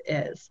life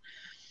is.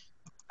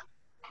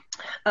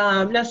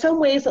 Now, some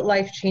ways that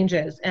life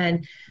changes,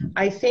 and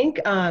I think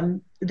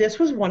this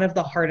was one of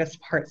the hardest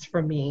parts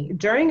for me.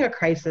 During a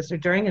crisis or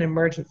during an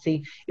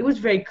emergency, it was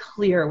very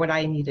clear what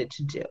I needed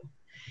to do.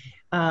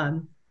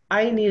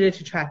 I needed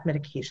to track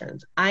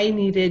medications. I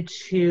needed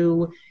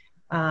to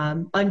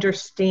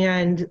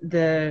understand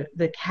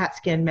the CAT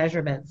scan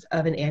measurements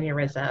of an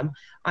aneurysm.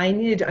 I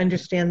needed to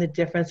understand the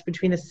difference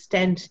between a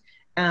stent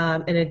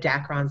and a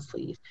Dacron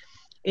sleeve.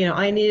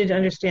 I needed to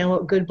understand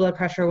what good blood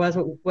pressure was,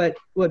 what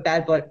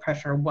bad blood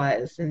pressure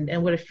was,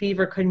 and what a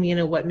fever could mean,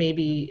 and what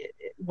maybe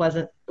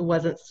wasn't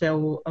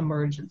so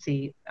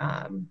emergency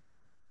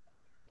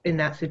in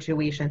that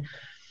situation.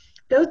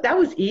 That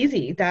was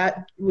easy.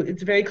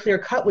 It's very clear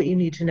cut what you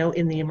need to know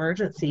in the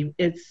emergency.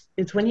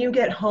 It's when you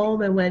get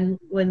home and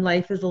when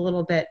life is a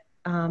little bit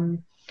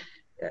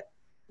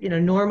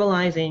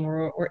normalizing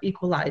or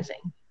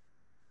equalizing.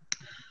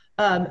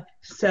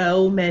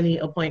 So many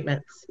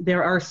appointments.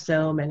 There are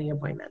so many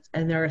appointments,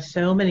 and there are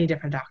so many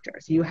different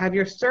doctors. You have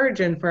your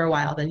surgeon for a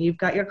while, then you've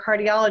got your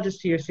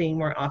cardiologist who you're seeing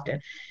more often,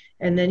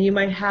 and then you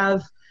might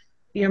have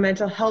your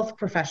mental health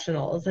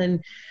professionals,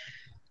 and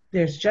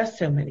there's just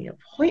so many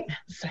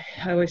appointments.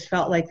 I always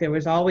felt like there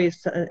was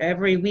always,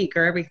 every week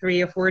or every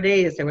 3 or 4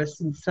 days, there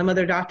was some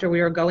other doctor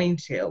we were going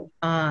to.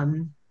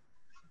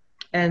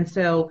 And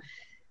so,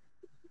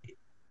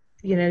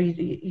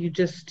 you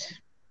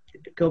just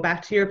go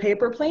back to your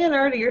paper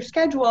planner, to your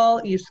schedule,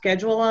 you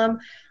schedule them.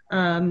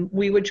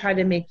 We would try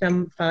to make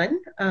them fun.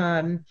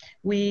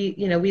 We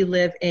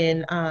live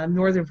in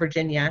Northern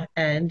Virginia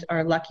and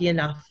are lucky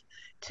enough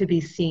to be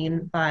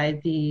seen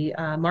by the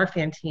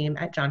Marfan team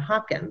at Johns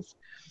Hopkins.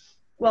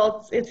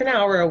 Well, it's an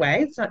hour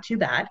away. It's not too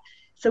bad.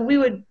 So we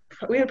would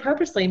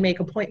purposely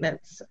make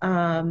appointments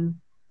all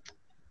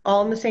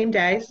on the same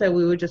day. So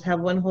we would just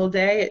have one whole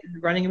day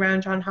running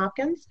around Johns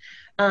Hopkins.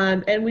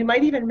 And we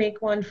might even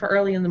make one for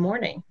early in the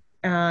morning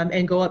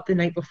and go up the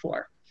night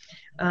before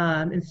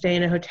and stay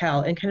in a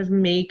hotel and kind of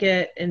make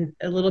it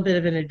a little bit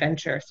of an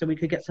adventure so we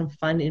could get some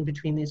fun in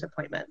between these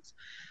appointments.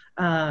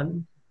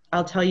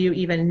 I'll tell you,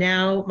 even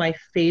now, my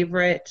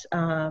favorite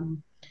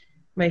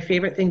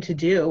thing to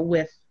do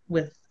with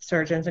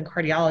surgeons and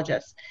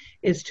cardiologists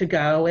is to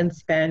go and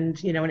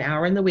spend, an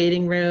hour in the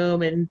waiting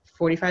room and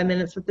 45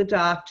 minutes with the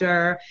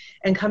doctor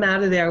and come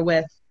out of there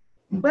with,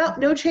 well,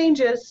 no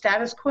changes,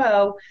 status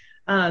quo.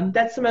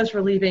 That's the most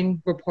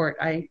relieving report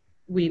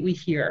we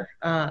hear.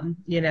 I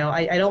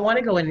don't want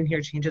to go in and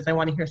hear changes. I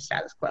want to hear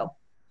status quo.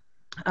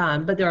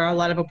 But there are a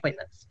lot of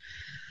appointments.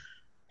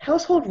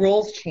 Household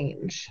roles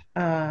change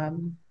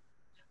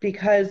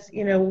because,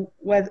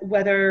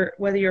 whether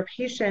your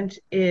patient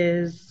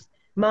is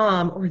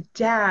mom or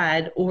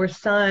dad or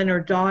son or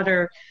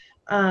daughter,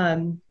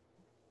 the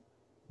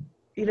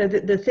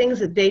things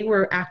that they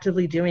were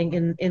actively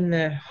doing in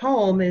the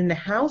home, in the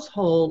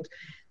household,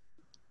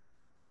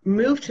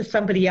 moved to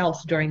somebody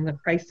else during the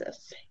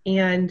crisis.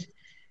 And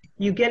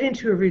you get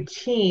into a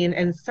routine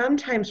and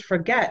sometimes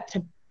forget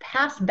to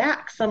pass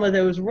back some of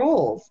those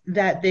roles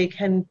that they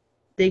can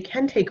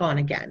take on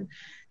again.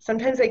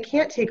 Sometimes they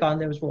can't take on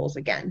those roles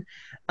again,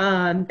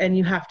 and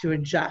you have to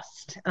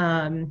adjust.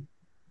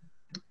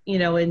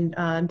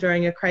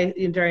 During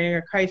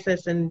a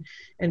crisis and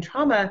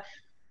trauma,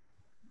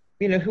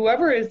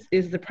 whoever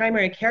is the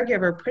primary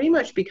caregiver pretty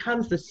much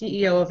becomes the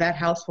CEO of that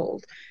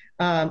household.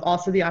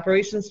 Also the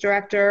operations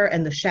director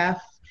and the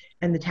chef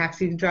and the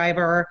taxi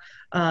driver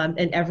and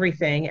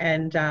everything.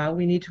 And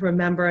we need to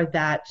remember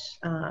that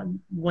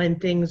when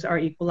things are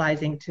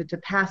equalizing, to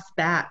pass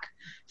back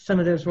some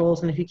of those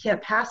roles. And if you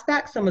can't pass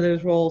back some of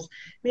those roles,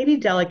 maybe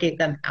delegate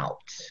them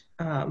out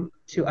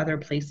to other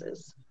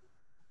places.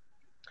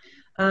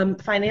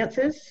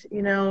 Finances,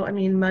 you know, I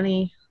mean,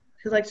 money,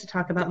 who likes to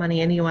talk about money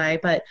anyway,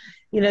 but,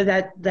 you know,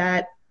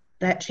 that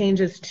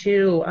changes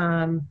too.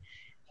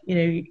 You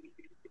know,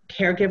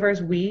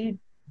 caregivers, we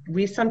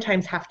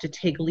sometimes have to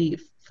take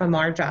leave from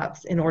our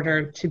jobs in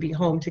order to be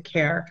home to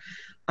care.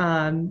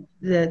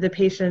 The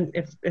patient,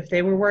 if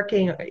they were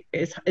working,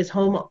 is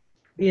home,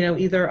 you know,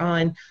 either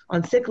on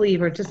sick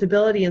leave or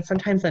disability, and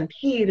sometimes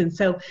unpaid. And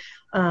so,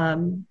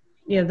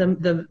 you know,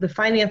 the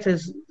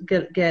finances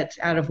get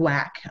out of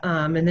whack.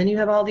 And then you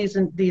have all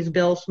these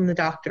bills from the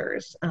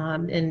doctors.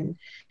 And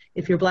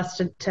if you're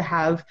blessed to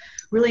have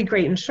really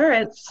great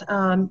insurance,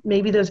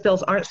 maybe those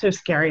bills aren't so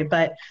scary.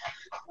 But,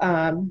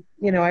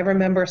 you know, I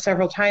remember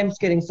several times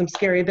getting some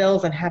scary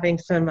bills and having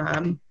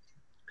some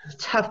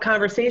tough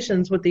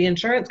conversations with the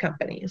insurance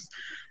companies.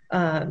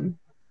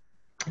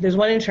 There's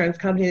one insurance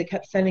company that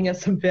kept sending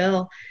us a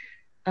bill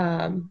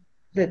that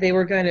they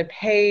were going to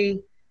pay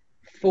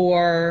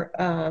for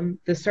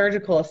the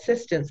surgical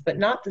assistance, but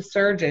not the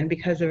surgeon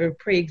because of a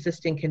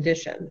pre-existing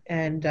condition.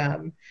 And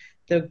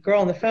the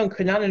girl on the phone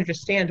could not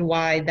understand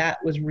why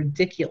that was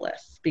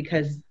ridiculous,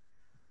 because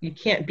you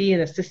can't be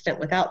an assistant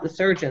without the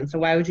surgeon. So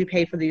why would you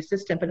pay for the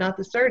assistant but not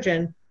the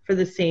surgeon for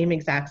the same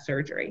exact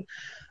surgery?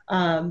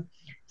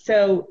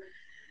 So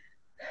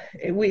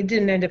we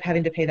didn't end up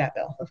having to pay that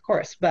bill, of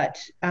course, but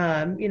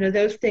you know,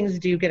 those things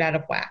do get out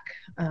of whack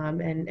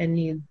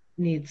and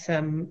need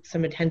some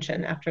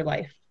attention after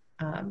life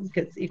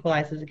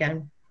equalizes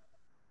again.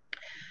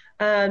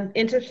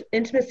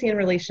 Intimacy and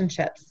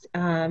relationships.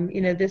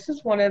 You know, this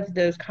is one of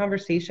those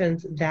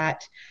conversations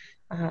that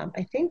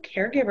I think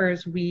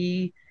caregivers,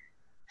 we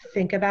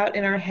think about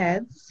in our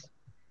heads.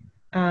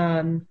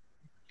 I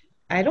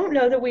don't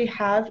know that we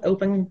have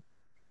open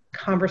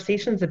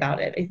conversations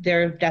about it.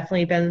 There have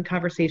definitely been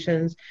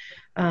conversations,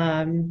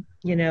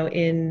 you know,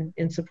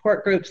 in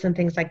support groups and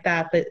things like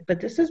that, but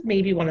this is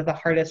maybe one of the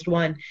hardest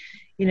one.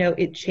 You know,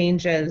 it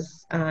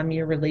changes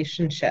your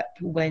relationship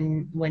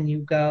when you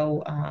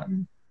go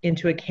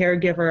into a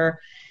caregiver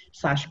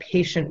 /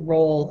 patient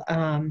role.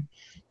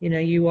 You know,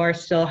 you are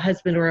still a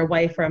husband or a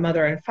wife or a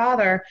mother and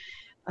father,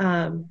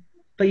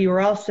 but you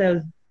are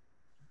also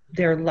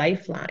their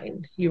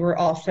lifeline. You are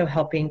also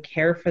helping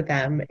care for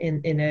them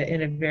in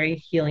a very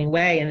healing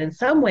way. And in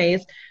some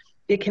ways,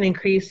 it can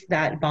increase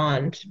that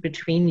bond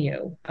between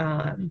you.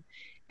 And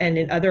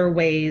in other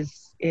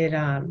ways,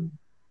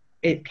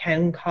 it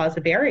can cause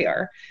a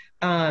barrier.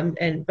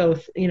 And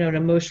both, you know, an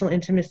emotional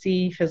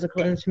intimacy,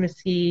 physical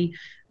intimacy,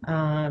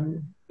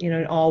 you know,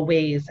 in all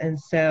ways. And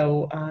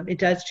so it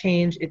does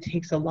change. It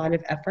takes a lot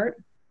of effort.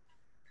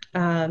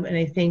 And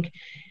I think,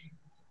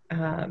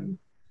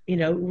 you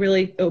know,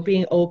 really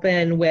being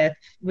open with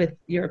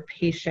your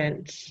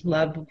patient,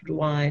 loved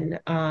one,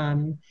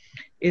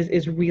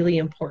 is really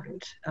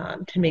important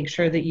to make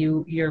sure that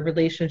your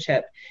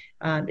relationship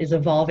is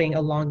evolving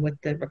along with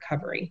the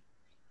recovery.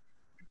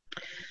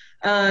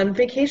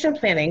 Vacation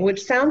planning,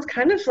 which sounds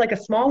kind of like a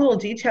small little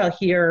detail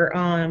here,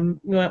 you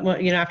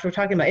know, after we're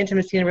talking about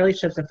intimacy and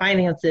relationships and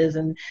finances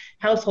and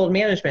household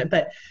management,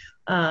 but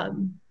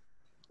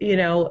you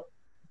know,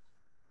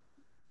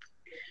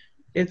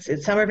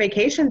 it's summer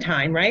vacation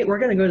time, right? We're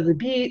going to go to the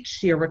beach.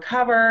 You're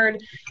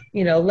recovered.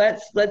 You know,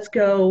 let's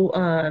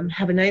go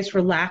have a nice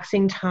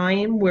relaxing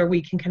time where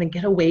we can kind of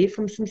get away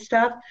from some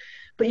stuff.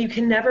 But you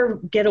can never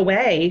get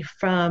away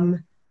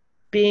from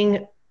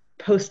being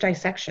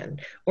post-dissection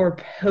or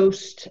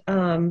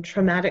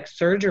post-traumatic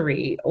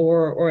surgery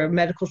or a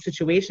medical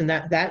situation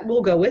that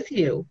will go with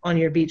you on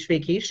your beach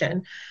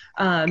vacation.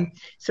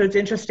 So it's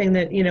interesting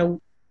that, you know,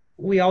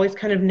 we always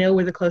kind of know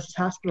where the closest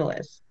hospital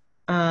is.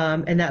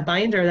 And that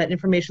binder, that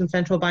information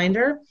central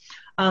binder,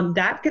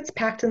 that gets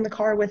packed in the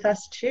car with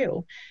us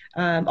too.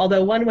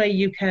 Although one way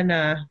you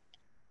can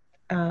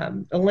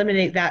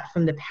eliminate that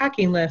from the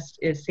packing list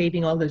is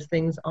saving all those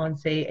things on,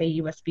 say,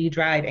 a USB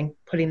drive and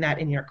putting that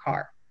in your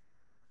car.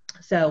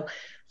 So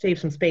save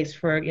some space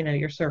for, you know,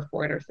 your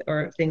surfboard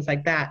or things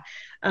like that.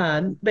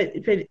 But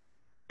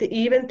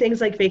even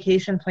things like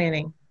vacation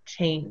planning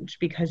change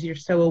because you're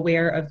so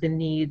aware of the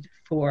need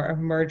for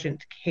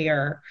emergent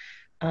care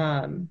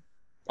on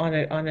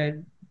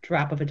a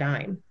drop of a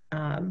dime.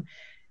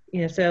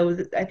 You know, so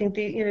I think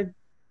you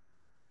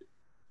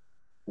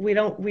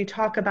know, we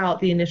talk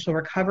about the initial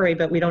recovery,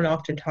 but we don't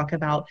often talk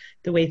about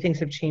the way things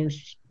have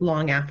changed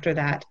long after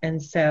that.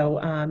 And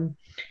so,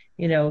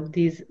 you know,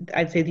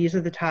 I'd say these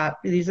are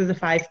the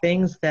 5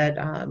 things that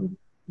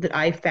that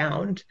I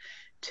found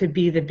to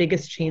be the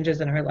biggest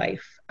changes in our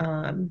life.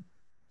 You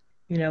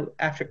know,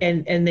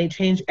 and they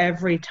change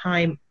every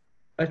time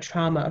a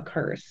trauma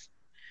occurs.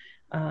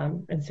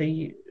 And so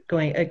you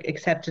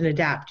accept and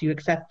adapt, you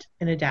accept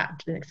and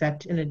adapt and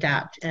accept and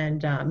adapt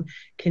and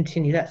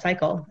continue that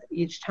cycle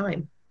each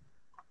time.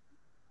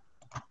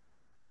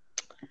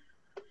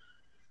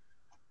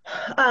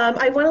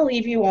 I want to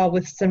leave you all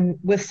with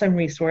some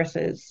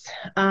resources.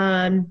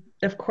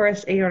 Of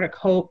course, Aortic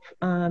Hope,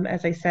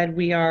 as I said,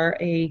 we are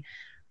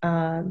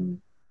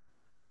um,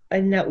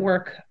 a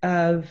network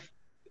of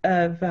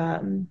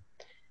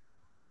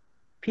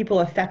people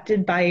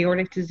affected by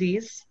aortic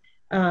disease.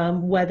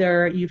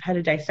 Whether you've had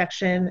a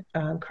dissection,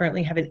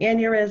 currently have an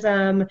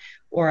aneurysm,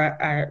 or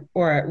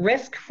are at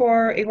risk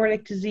for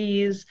aortic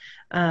disease.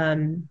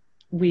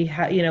 We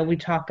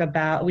talk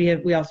about,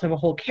 we also have a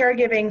whole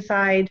caregiving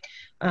side,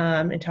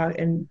 and have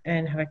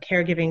a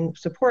caregiving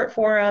support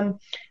forum.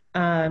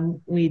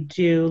 We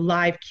do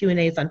live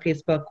Q&As on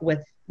Facebook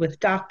with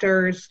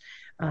doctors,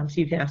 so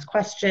you can ask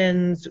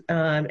questions,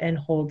 and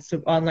hold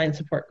online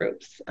support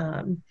groups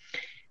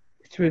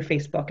through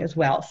Facebook as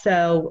well.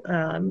 So,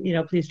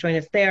 please join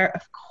us there.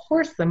 Of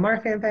course, the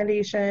Marfan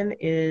Foundation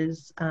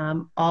is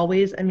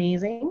always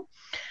amazing.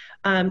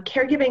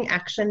 Caregiving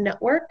Action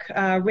Network,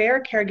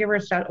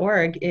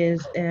 rarecaregivers.org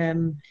is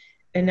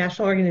a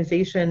national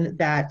organization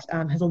that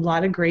has a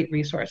lot of great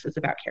resources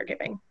about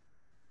caregiving.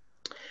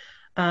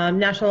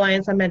 National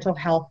Alliance on Mental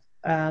Health,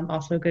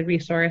 also a good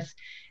resource.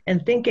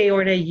 And Think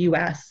Aorta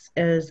US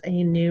is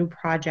a new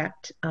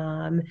project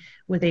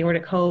with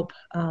Aortic Hope,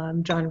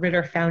 John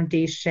Ritter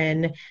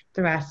Foundation,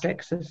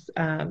 Thoracic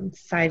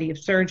Society of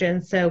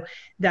Surgeons. So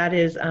that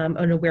is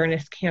an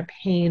awareness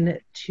campaign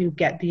to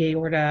get the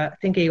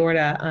Think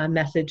Aorta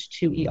message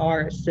to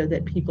ERs, so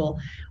that people,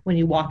 when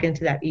you walk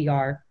into that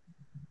ER,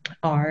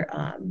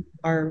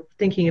 are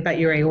thinking about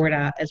your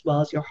aorta as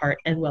well as your heart,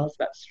 and well as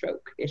about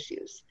stroke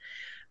issues.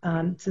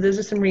 So those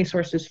are some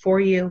resources for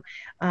you.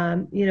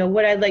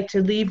 What I'd like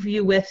to leave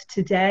you with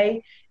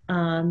today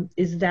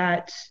is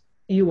that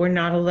you are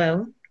not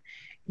alone.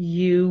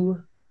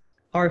 You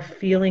are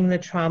feeling the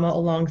trauma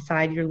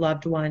alongside your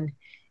loved one,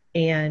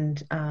 and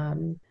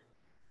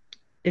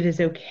it is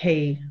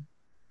okay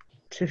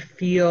to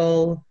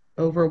feel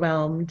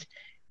overwhelmed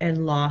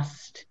and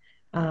lost,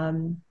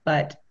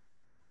 but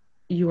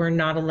you are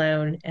not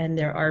alone, and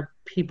there are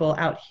people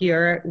out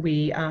here.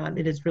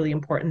 It is really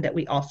important that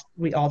we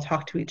all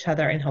talk to each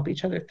other and help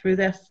each other through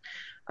this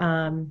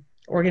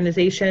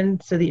organization,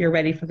 so that you're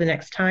ready for the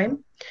next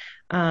time.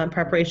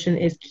 Preparation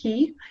is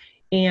key,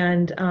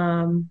 and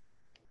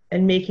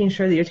making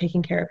sure that you're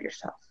taking care of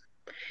yourself.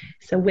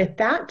 So with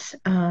that,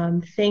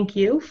 thank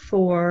you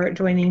for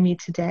joining me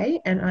today,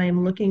 and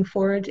I'm looking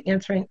forward to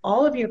answering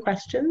all of your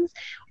questions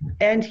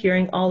and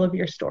hearing all of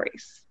your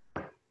stories.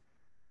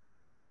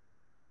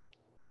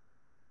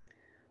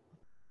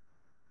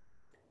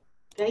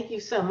 Thank you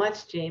so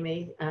much,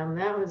 Jamie.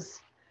 That was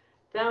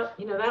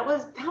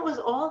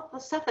all the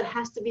stuff that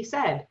has to be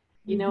said.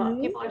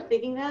 People are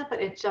thinking that,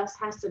 but it just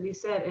has to be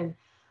said. And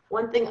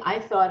one thing I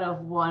thought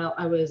of while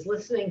I was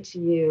listening to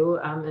you,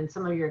 and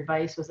some of your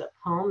advice, was a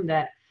poem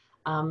that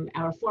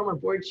our former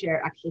board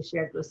chair actually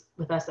shared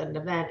with us at an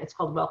event. It's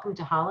called "Welcome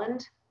to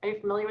Holland." Are you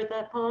familiar with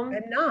that poem?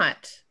 I'm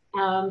not.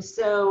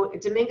 So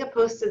Dominga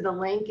posted the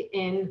link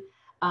in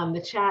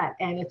the chat,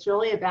 and it's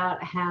really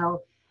about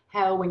how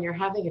when you're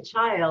having a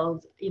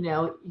child,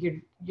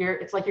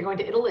 it's like you're going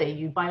to Italy.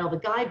 You buy all the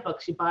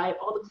guidebooks, you buy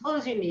all the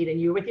clothes you need, and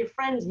you're with your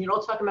friends, and you're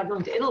all talking about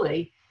going to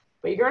Italy,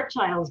 but your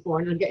child's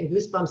born. And I'm getting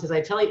goosebumps as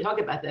I talk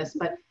about this,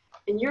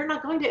 and you're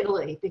not going to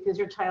Italy because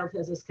your child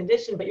has this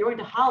condition, but you're going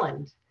to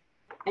Holland,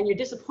 and you're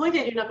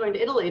disappointed you're not going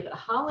to Italy, but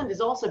Holland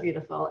is also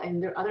beautiful,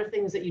 and there are other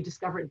things that you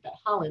discovered about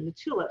Holland, the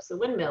tulips, the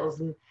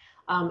windmills, and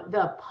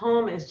the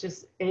poem is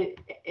just,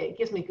 it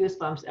gives me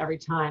goosebumps every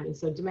time. And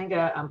so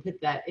Dominga put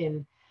that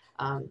in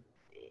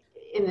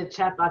the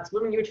chat box.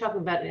 When you were talking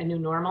about a new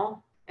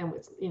normal, and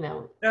it's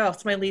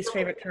my least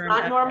favorite term.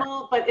 Not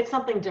normal, but it's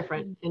something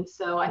different. And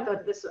so I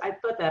thought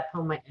that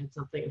poem might add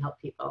something and help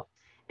people.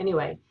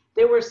 Anyway,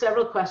 there were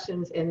several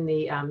questions in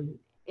the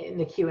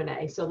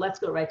Q&A, so let's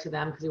go right to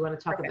them, because we want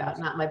to talk about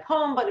not my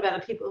poem, but about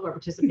the people who are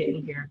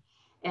participating here.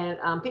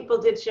 And people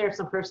did share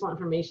some personal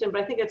information,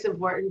 but I think it's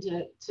important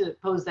to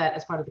pose that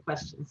as part of the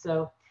question.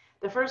 So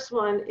the first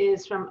one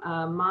is from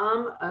a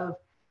mom of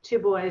 2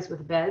 boys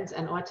with VEDS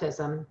and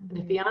autism, and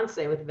a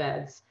fiance with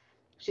VEDS.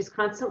 She's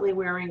constantly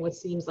wearing what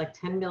seems like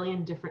 10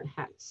 million different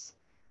hats: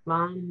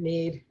 mom,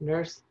 maid,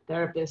 nurse,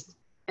 therapist,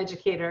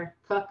 educator,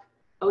 cook,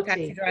 OT.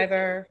 Taxi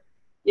driver.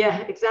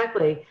 Yeah,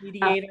 exactly.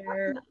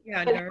 Mediator.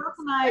 But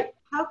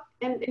how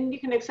can and you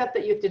can accept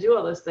that you have to do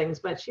all those things,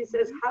 but she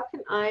says, how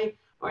can I,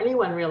 or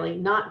anyone really,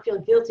 not feel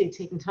guilty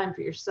taking time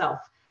for yourself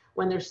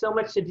when there's so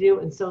much to do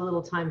and so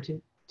little time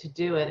to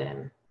do it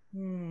in?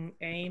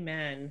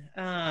 Amen.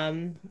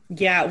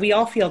 Yeah, we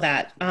all feel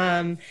that.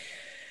 I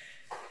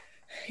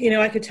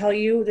could tell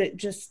you that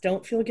just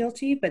don't feel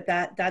guilty, but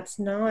that's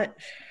not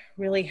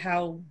really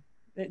how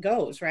it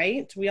goes,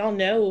 right? We all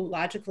know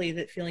logically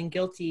that feeling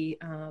guilty,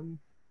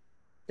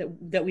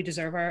 that we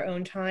deserve our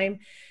own time.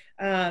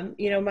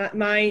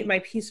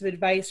 My piece of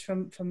advice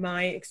from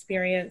my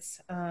experience,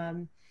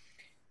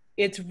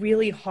 it's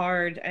really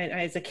hard, and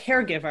as a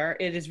caregiver,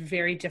 it is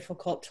very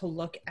difficult to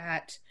look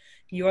at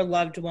your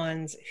loved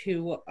ones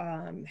who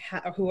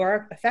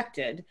are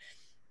affected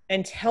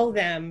and tell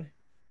them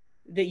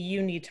that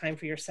you need time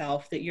for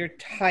yourself, that you're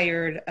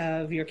tired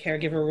of your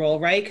caregiver role,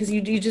 right? Because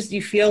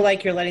you feel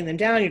like you're letting them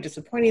down, you're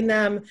disappointing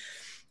them.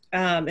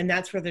 And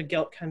that's where the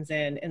guilt comes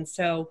in. And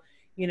so,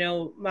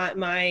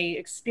 my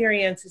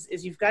experience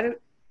is you've got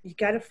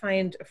to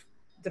find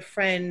the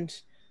friend,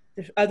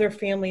 the other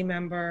family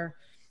member.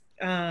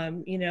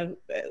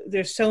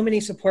 There's so many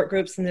support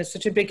groups and there's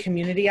such a big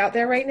community out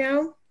there right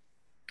now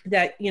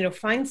that,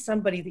 find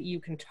somebody that you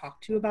can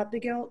talk to about the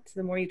guilt.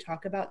 The more you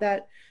talk about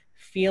that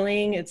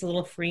feeling, it's a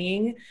little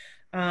freeing,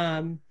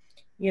 and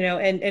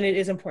it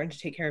is important to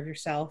take care of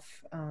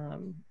yourself,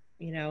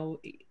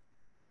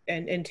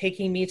 and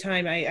taking me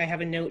time. I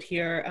have a note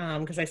here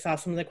because I saw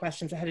some of the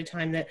questions ahead of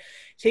time, that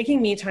taking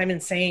me time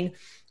and saying,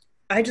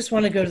 I just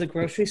want to go to the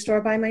grocery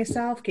store by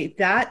myself. Okay,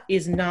 that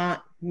is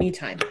not me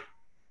time.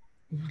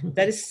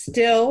 That is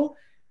still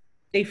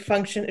a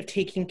function of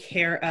taking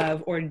care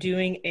of or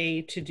doing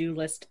a to-do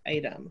list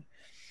item.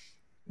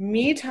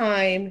 Me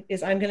time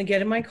is I'm going to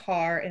get in my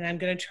car and I'm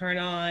going to turn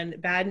on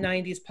bad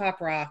 90s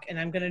pop rock and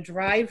I'm going to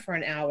drive for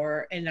an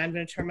hour and I'm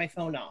going to turn my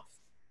phone off.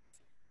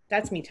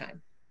 That's me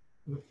time.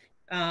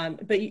 So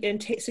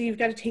you've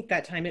got to take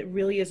that time. It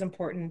really is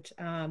important.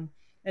 And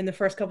the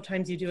first couple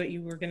times you do it,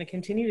 you were going to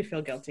continue to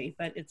feel guilty,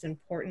 but it's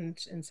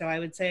important. And so I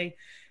would say,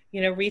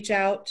 reach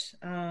out.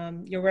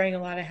 You're wearing a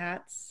lot of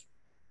hats.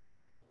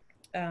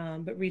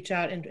 But reach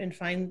out and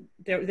find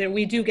there.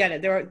 We do get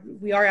it.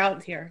 We are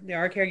out here. There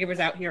are caregivers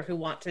out here who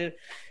want to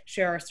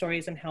share our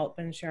stories and help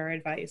and share our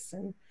advice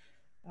and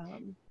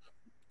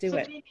do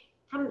it. Jamie,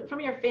 from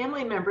your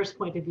family members'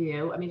 point of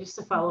view, I mean, just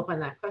to follow up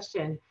on that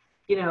question,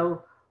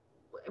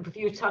 if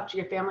you talk to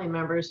your family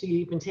members who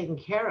you've been taking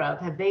care of,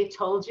 have they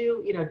told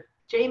you,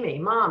 Jamie,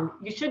 Mom,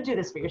 you should do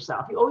this for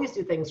yourself. You always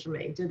do things for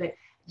me. Do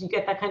you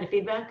get that kind of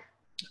feedback?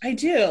 I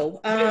do.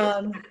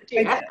 Do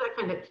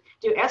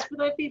you ask for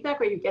that feedback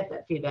or you get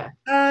that feedback?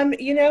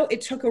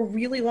 It took a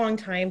really long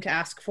time to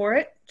ask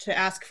for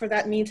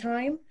that me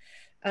time.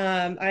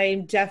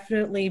 I'm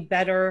definitely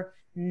better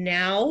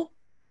now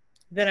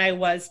than I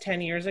was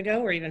 10 years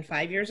ago or even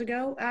 5 years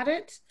ago at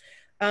it.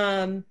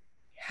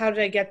 How did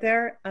I get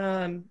there?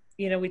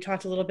 We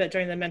talked a little bit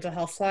during the mental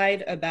health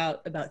slide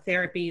about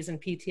therapies and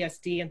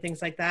PTSD and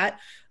things like that.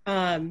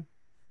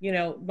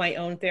 My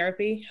own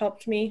therapy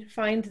helped me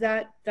find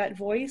that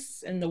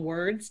voice and the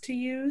words to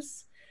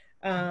use.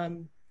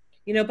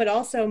 But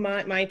also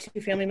my two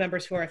family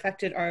members who are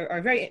affected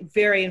are very,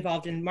 very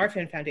involved in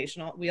Marfan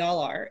Foundation. We all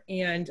are.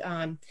 And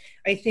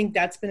I think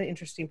that's been an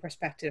interesting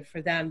perspective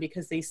for them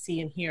because they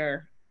see and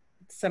hear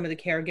some of the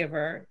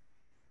caregiver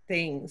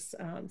things.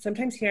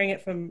 Sometimes hearing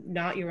it from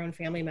not your own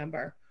family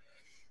member.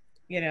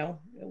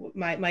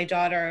 My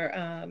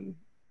daughter,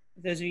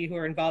 those of you who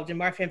are involved in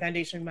Marfan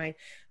Foundation, my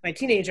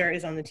teenager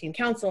is on the teen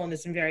council and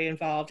has been very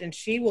involved, and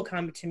she will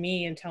come to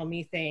me and tell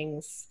me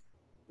things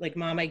like,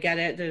 Mom, I get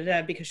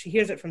it, because she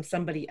hears it from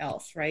somebody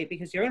else, right?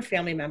 Because your own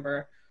family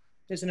member,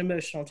 there's an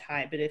emotional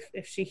tie, but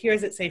if she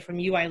hears it, say, from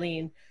you,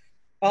 Eileen,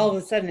 all of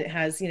a sudden it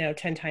has,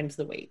 10 times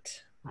the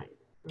weight.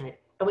 Right.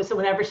 So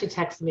whenever she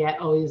texts me, I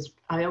always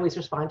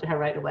respond to her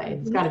right away.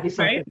 It's got to be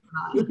something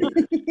going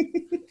on.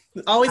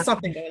 Always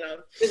something going on.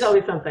 There's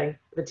always something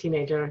with a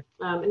teenager.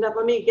 And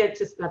let me get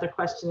just another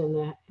question in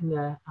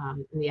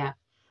the app.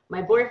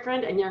 My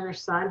boyfriend and younger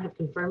son have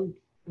confirmed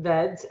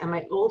VEDS, and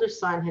my older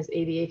son has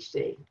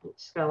ADHD.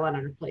 She's got a lot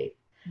on her plate.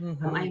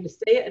 Mm-hmm. I am a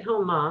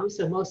stay-at-home mom,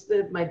 so most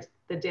of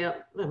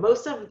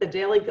the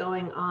daily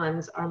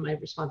going-ons are my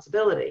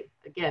responsibility.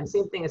 Again,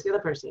 same thing as the other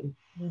person.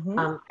 Mm-hmm.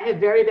 I have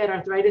very bad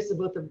arthritis in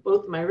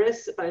both my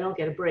wrists, but I don't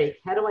get a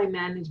break. How do I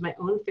manage my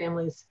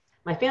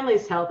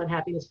family's health and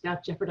happiness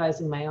without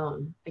jeopardizing my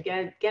own?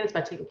 Again, it's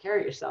about taking care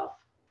of yourself.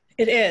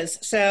 It is.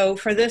 So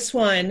for this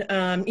one,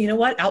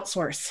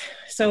 outsource.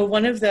 So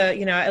one of the,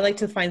 I like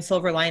to find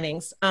silver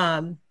linings.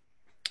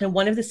 And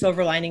one of the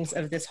silver linings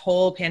of this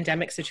whole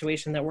pandemic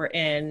situation that we're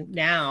in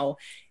now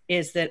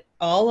is that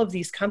all of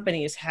these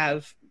companies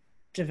have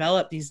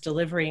developed these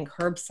delivery and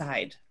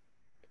curbside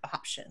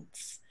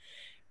options,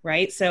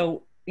 right?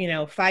 So,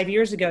 5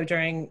 years ago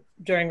during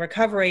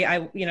recovery,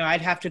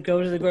 I'd have to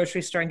go to the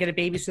grocery store and get a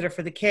babysitter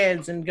for the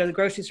kids and go to the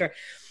grocery store.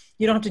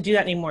 You don't have to do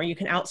that anymore. You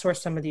can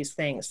outsource some of these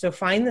things. So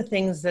find the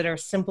things that are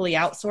simply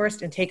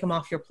outsourced and take them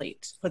off your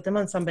plate. Put them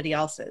on somebody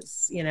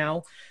else's,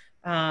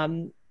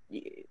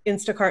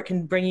 Instacart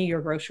can bring you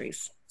your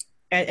groceries.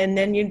 And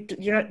then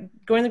you're not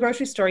going to the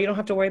grocery store. You don't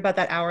have to worry about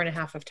that hour and a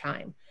half of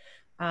time.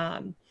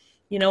 And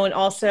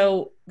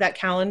also that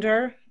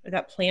calendar,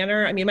 that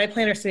planner. I mean, my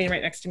planner's sitting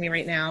right next to me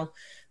right now.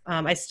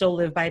 I still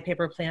live by a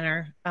paper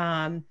planner,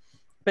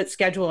 but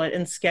schedule it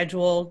and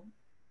schedule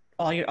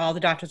all the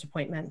doctor's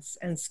appointments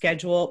and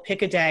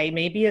pick a day.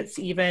 Maybe it's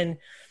even,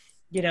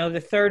 the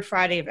third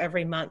Friday of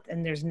every month,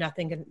 and there's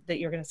nothing that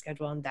you're going to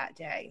schedule on that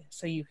day.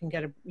 So you can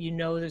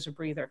there's a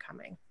breather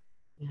coming.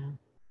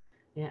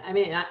 Yeah. I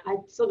mean, it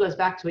still goes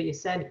back to what you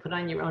said, put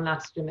on your own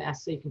oxygen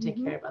mask so you can take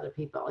mm-hmm. care of other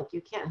people. Like, you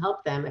can't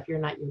help them if you're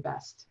not your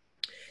best.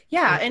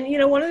 Yeah. And,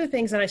 one of the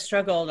things that I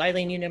struggled,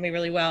 Eileen, you know me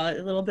really well, a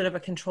little bit of a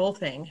control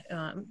thing,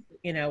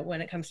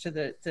 when it comes to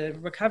the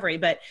recovery,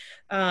 but,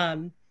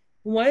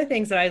 one of the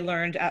things that I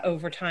learned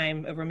over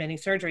time, over many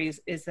surgeries,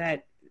 is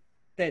that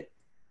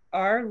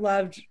our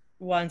loved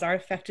ones, our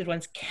affected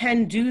ones,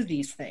 can do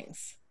these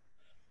things.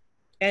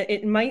 And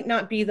it might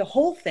not be the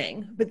whole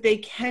thing, but they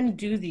can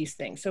do these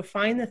things. So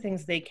find the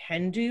things they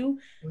can do,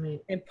 Right.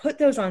 and put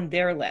those on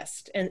their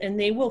list, and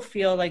they will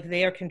feel like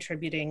they are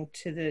contributing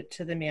to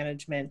the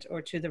management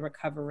or to the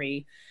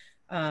recovery.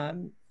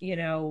 My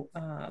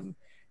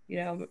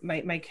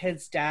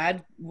kid's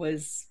dad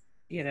was,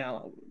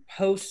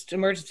 post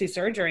emergency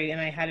surgery,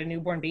 and I had a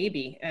newborn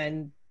baby,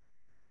 and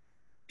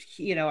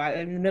in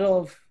the middle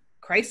of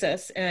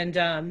crisis, and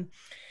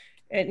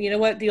you know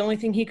what? The only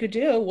thing he could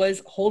do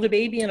was hold a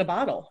baby in a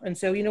bottle. And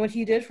so, you know what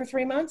he did for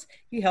 3 months?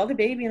 He held a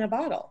baby in a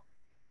bottle.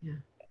 Yeah.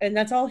 And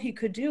that's all he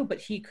could do, but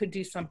he could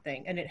do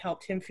something, and it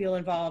helped him feel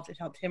involved. It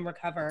helped him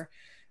recover.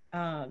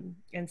 And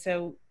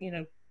so,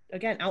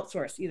 again,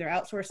 either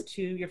outsource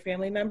to your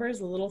family members,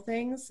 the little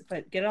things,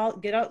 but get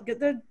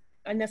the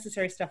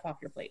unnecessary stuff off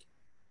your plate.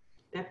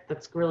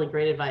 That's really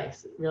great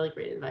advice. Really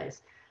great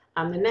advice.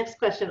 The next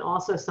question,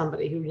 also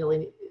somebody who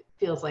really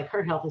feels like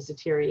her health has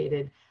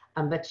deteriorated.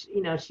 But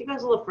she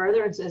goes a little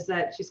further and says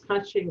that she's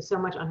concentrating so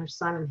much on her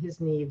son and his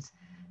needs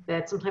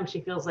that sometimes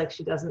she feels like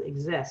she doesn't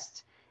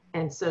exist.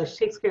 And so she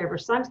takes care of her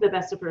son to the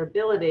best of her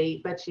ability,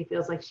 but she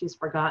feels like she's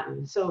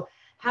forgotten. So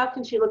how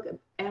can she look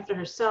after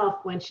herself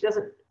when she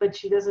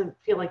doesn't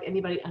feel like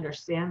anybody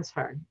understands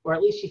her, or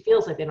at least she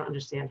feels like they don't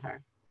understand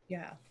her?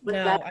 Yeah, What's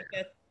no, that?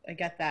 I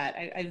get that.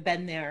 I've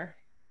been there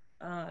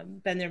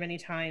many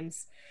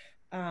times.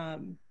 I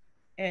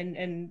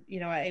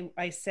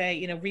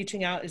say,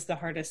 reaching out is the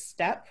hardest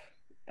step.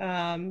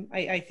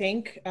 I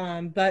think,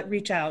 but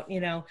reach out,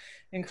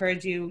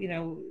 encourage you,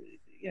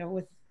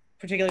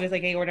 particularly with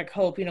like Aortic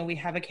Hope, we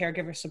have a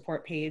caregiver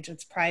support page.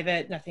 It's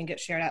private. Nothing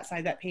gets shared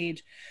outside that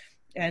page.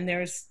 And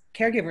there's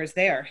caregivers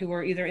there who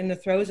are either in the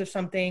throes of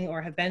something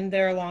or have been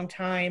there a long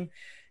time.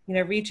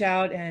 Reach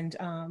out and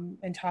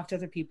talk to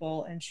other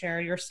people and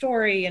share your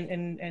story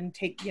and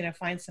take,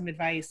 find some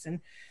advice. And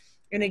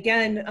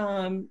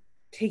again,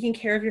 taking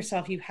care of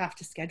yourself, you have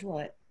to schedule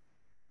it.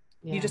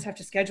 Yeah. You just have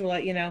to schedule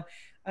it,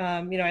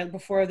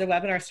 before the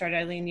webinar started,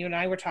 Eileen, you and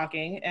I were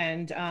talking,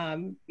 and,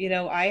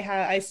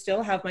 I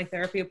still have my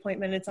therapy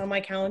appointment. It's on my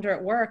calendar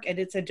at work, and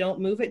it's a don't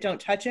move it, don't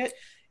touch it.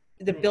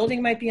 The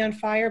building might be on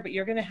fire, but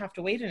you're going to have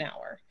to wait an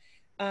hour.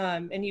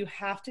 And you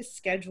have to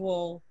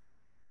schedule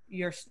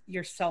your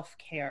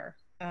self-care,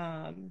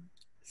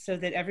 so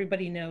that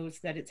everybody knows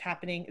that it's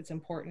happening, it's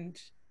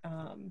important,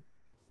 and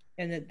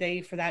that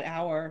they, for that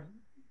hour,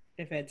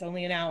 if it's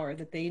only an hour,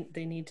 that they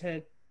need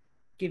to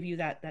give you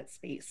that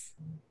space.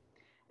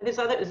 There's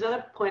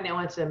another point I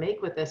want to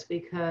make with this,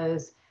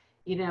 because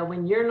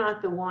when you're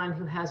not the one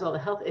who has all the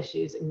health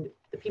issues and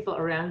the people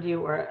around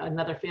you or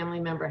another family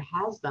member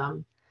has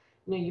them,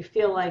 you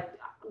feel like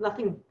what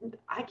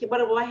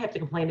do I have to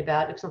complain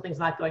about if something's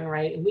not going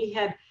right? And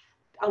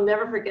I'll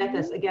never forget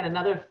this. Again,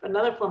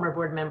 another former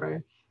board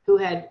member who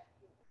had,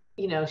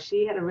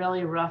 she had a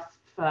really rough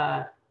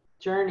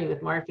journey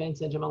with Marfan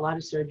syndrome, a lot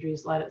of surgeries,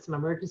 some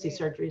emergency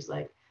surgeries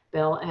like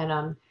Bill.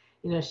 And,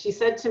 she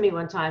said to me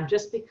one time,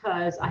 just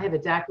because I have a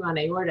DACA on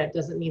aorta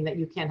doesn't mean that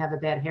you can't have a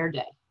bad hair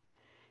day.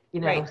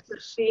 Right. So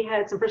she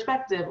had some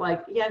perspective,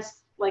 like,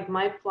 yes, like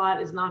my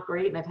plot is not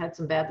great and I've had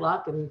some bad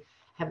luck and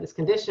have this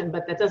condition,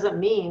 but that doesn't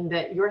mean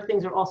that your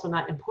things are also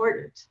not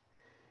important.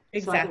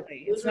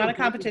 Exactly. So it's not a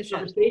competition.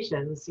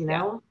 Conversations,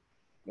 Yeah.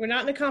 We're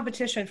not in a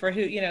competition for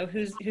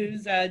whose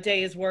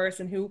day is worse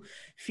and who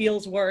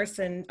feels worse.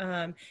 And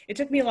it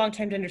took me a long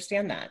time to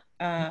understand that,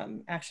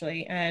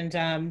 actually. And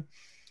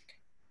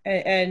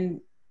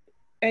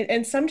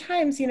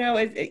sometimes,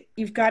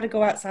 you've got to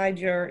go outside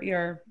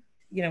your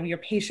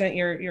patient,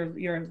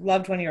 your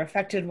loved one, your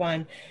affected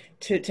one,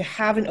 to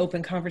have an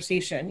open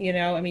conversation. You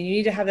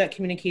need to have that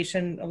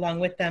communication along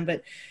with them,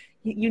 but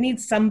you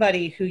need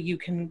somebody who you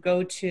can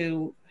go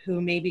to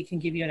who maybe can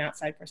give you an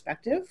outside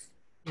perspective.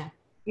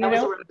 Yeah, that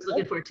was what I was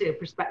looking for too.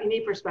 You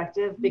need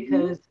perspective,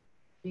 because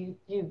you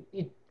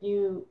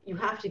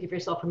have to give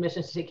yourself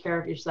permission to take care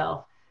of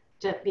yourself,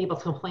 to be able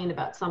to complain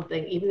about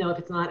something, even though if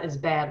it's not as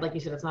bad, like you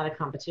said, it's not a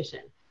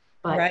competition.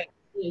 But right.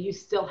 You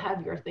still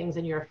have your things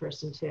and you're a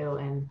person too,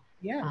 and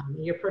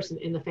you're a person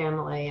in the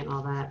family and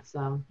all that.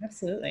 So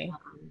absolutely.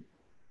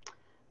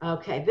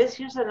 Okay,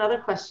 here's another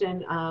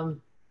question.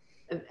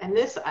 And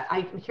this,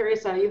 I'm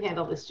curious how you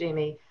handle this,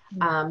 Jamie.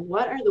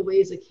 What are the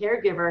ways a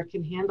caregiver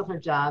can handle her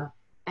job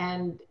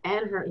and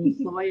her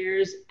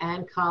employers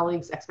and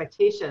colleagues'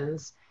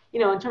 expectations,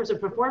 in terms of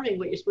performing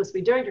what you're supposed to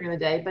be doing during the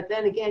day? But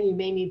then again, you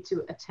may need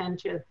to attend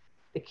to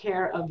the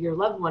care of your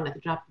loved one at the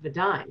drop of a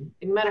dime.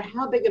 And no matter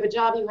how big of a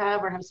job you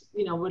have, or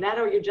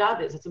whatever your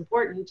job is, it's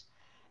important.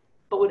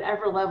 But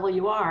whatever level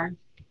you are,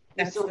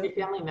 you're still a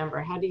family member.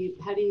 How do you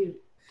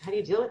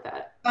deal with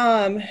that?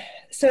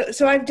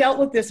 So I've dealt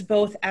with this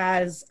both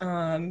as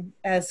kind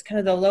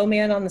of the low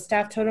man on the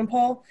staff totem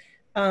pole,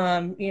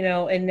 and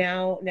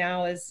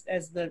now as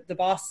the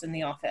boss in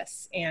the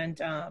office.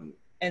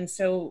 And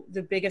so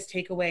the biggest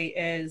takeaway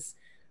is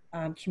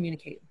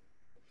communicate.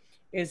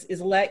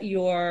 is let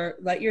your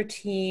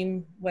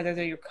team, whether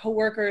they're your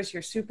coworkers,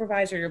 your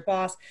supervisor, your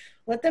boss,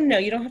 let them know.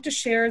 You don't have to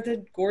share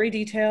the gory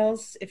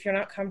details if you're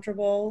not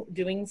comfortable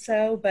doing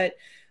so, but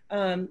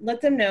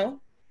let them know,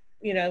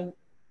 you know,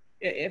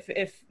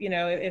 if you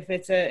know, if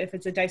it's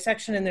a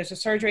dissection and there's a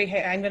surgery,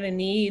 hey, I'm going to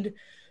need,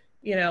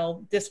 you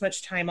know, this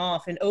much time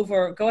off, and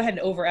go ahead and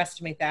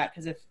overestimate that,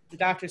 because if the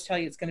doctors tell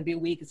you it's going to be a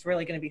week, it's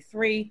really going to be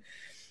 3.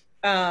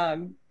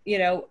 You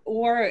know,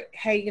 or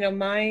hey, you know,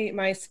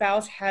 my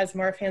spouse has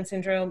Marfan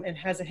syndrome and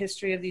has a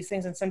history of these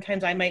things, and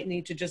sometimes I might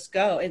need to just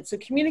go. And so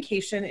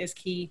communication is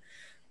key.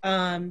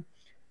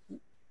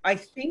 I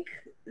think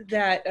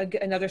that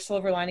another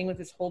silver lining with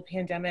this whole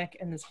pandemic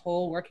and this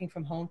whole working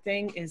from home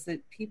thing is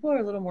that people are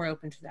a little more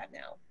open to that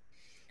now.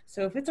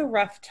 So if it's a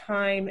rough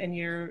time and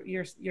your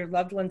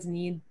loved ones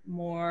need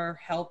more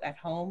help at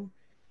home,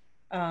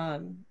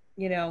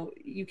 you know,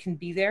 you can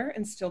be there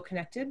and still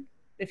connected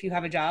if you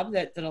have a job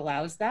that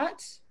allows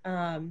that.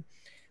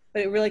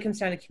 But it really comes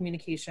down to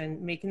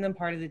communication, making them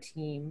part of the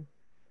team,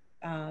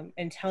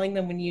 and telling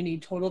them when you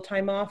need total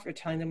time off or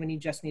telling them when you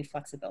just need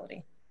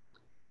flexibility.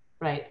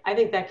 Right. I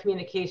think that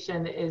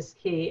communication is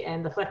key,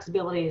 and the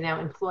flexibility.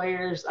 Now,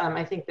 employers,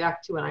 I think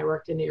back to when I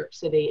worked in New York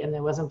City and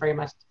there wasn't very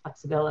much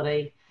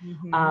flexibility.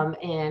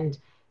 And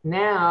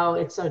now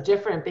it's so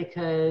different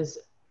because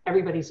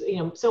everybody's, you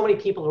know, so many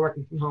people are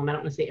working from home. I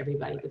don't want to say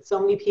everybody, but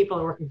so many people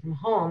are working from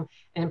home,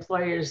 and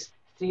employers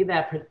see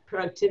that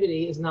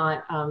productivity is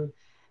not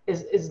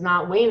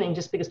waning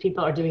just because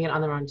people are doing it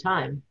on their own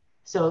time.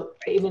 So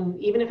even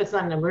if it's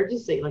not an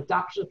emergency, like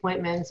doctor's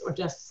appointments or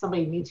just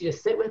somebody needs you to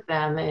sit with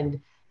them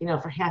and, you know,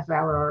 for half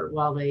hour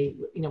while they,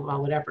 you know, while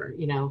whatever,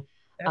 you know,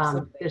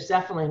 there's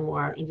definitely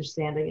more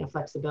understanding and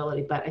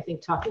flexibility. But I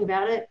think talking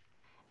about it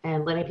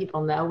and letting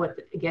people know what,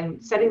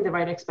 again, setting the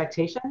right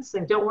expectations,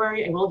 like, don't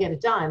worry, I will get it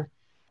done,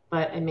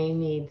 but I may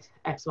need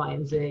X, Y,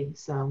 and Z.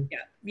 So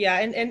yeah,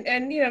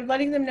 and you know,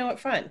 letting them know up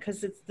front,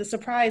 because it's the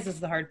surprise is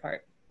the hard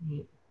part.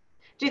 Do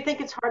you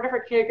think it's harder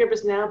for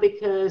caregivers now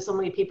because so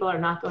many people are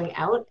not going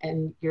out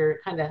and you're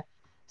kind of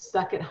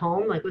stuck at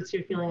home? Like, what's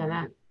your feeling on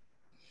that?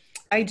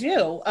 I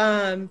do,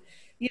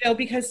 you know,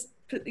 because,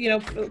 you know,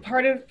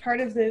 part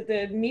of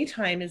the me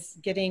time is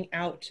getting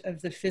out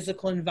of the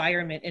physical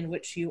environment in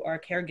which you are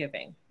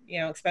caregiving, you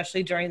know,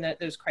 especially during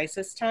those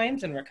crisis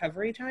times and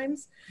recovery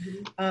times.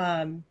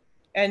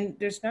 And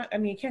there's not, I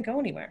mean, you can't go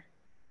anywhere,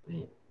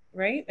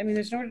 right? I mean,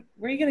 there's no,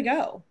 where are you going to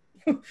go?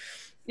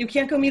 You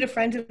can't go meet a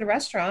friend at a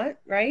restaurant,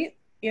 right?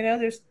 You know,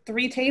 there's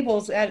 3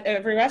 tables at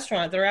every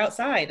restaurant that are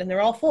outside and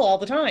they're all full all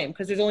the time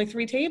because there's only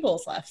 3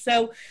 tables left.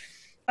 So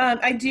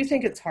I do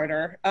think it's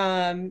harder.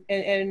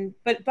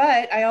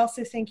 But I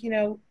also think, you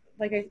know,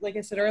 like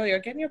I said earlier,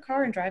 get in your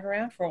car and drive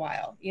around for a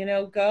while, you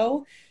know,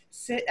 go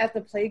sit at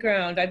the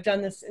playground. I've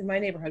done this in my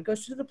neighborhood. Go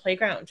to the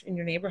playground in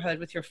your neighborhood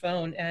with your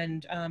phone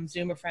and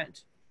Zoom a friend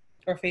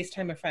or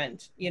FaceTime a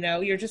friend. You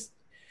know, you're just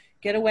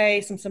get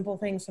away. Some simple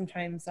things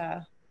sometimes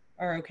are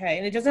okay.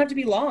 And it doesn't have to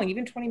be long.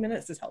 Even 20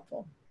 minutes is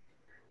helpful.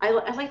 I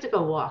like to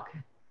go walk,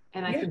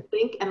 and I can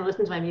think and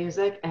listen to my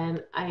music,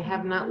 and I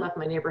have not left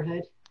my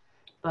neighborhood.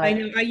 But I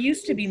know I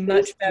used to be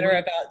much better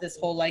about this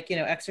whole, like, you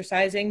know,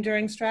 exercising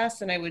during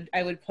stress, and I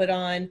would put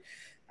on,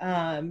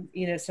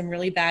 you know, some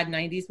really bad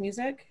 90s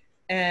music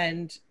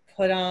and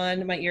put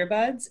on my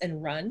earbuds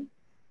and run.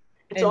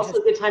 It's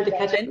also a good time to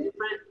catch up with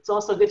friends. It's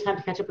also a good time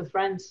to catch up with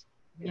friends.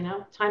 You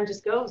know, time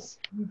just goes.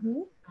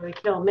 We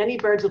kill many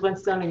birds with one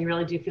stone, and you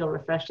really do feel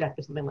refreshed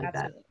after something like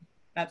that.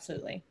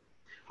 Absolutely.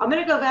 I'm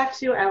going to go back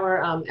to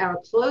our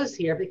close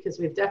here because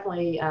we've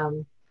definitely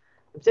gotten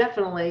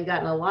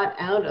a lot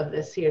out of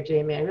this here,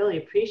 Jaime. I really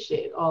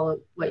appreciate all of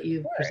what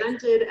you've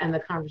presented and the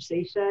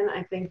conversation.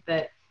 I think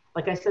that,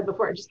 like I said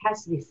before, it just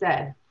has to be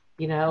said.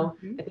 You know,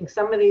 I think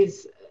some of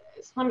these,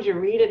 sometimes you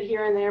read it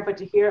here and there, but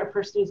to hear a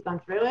person who's gone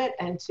through it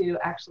and to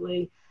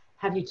actually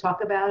have you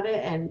talk about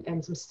it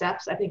and some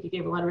steps, I think you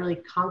gave a lot of really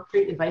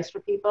concrete advice for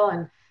people,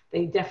 and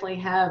they definitely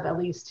have at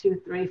least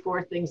 2, 3,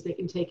 4 things they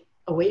can take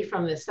away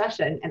from this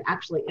session and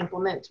actually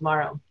implement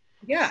tomorrow.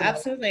 Yeah,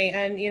 absolutely.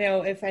 And, you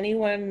know, if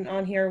anyone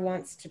on here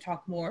wants to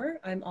talk more,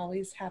 I'm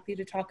always happy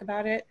to talk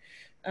about it.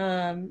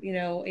 You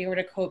know,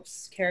 Aortic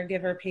Hope's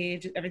Caregiver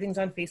page, everything's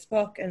on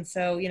Facebook. And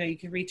so, you know, you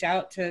can reach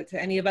out to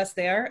any of us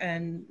there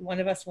and one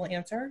of us will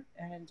answer.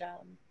 And,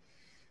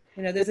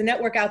 you know, there's a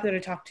network out there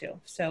to talk to.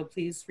 So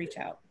please reach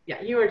out.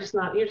 Yeah, you're just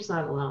not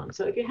alone.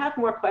 So if you have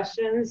more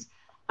questions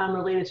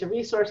related to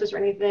resources or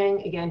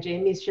anything, again,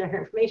 Jaime's sharing her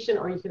information,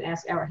 or you can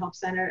ask our help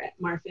center at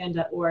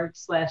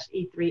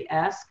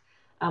marfan.org/E3ask.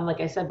 Like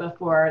I said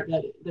before,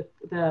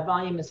 the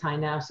volume is high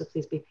now, so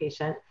please be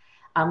patient.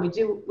 We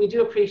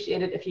do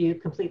appreciate it if you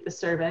complete the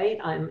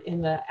survey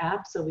in the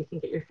app, so we can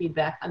get your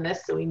feedback on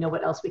this, so we know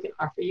what else we can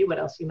offer you, what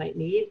else you might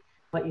need,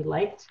 what you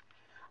liked.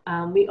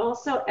 We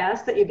also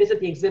ask that you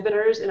visit the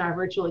exhibitors in our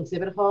virtual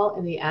exhibit hall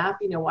in the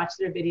app. You know, watch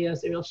their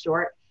videos; they're real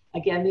short.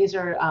 Again, these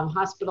are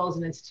hospitals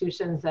and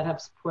institutions that have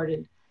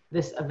supported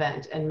this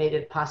event and made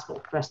it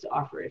possible for us to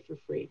offer it for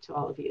free to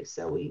all of you.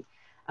 So we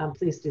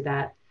please do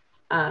that.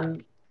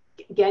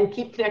 Again,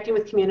 keep connecting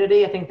with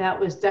community. I think that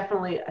was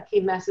definitely a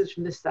key message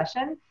from this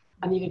session.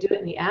 You can do it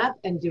in the app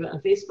and do it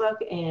on Facebook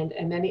and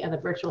many other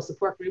virtual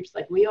support groups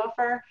like we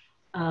offer.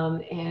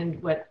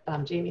 And what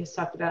Jamie has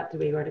talked about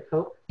through Aortic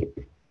Hope.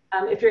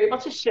 If you're able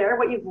to share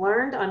what you've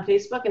learned on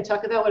Facebook and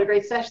talk about what a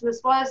great session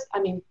this was, I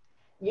mean,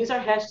 use our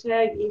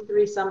hashtag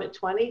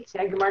E3Summit20,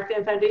 tag the Mark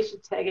Van Foundation,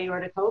 tag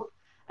Aortic Hope.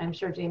 I'm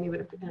sure Jamie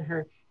would and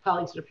her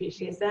colleagues would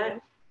appreciate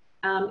that.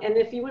 And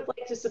if you would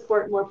like to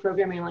support more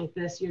programming like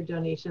this, your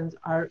donations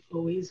are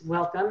always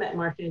welcome at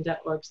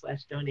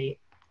markvan.org/donate.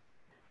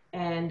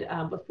 And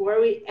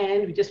before we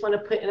end, we just want to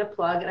put in a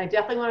plug, and I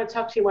definitely want to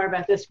talk to you more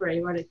about this for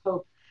Aortic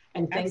Hope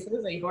and thanks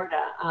to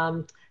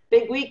Aorta.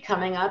 Big week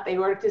coming up,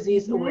 Aortic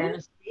Disease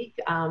Awareness Week.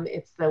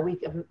 It's the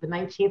week of the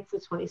 19th to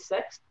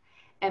 26th.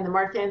 And the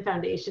Mark Van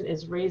Foundation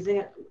is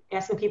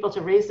asking people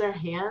to raise their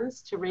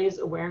hands to raise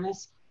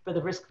awareness for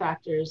the risk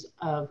factors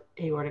of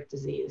aortic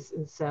disease.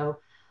 And so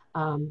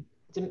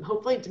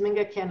hopefully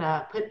Dominga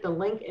can put the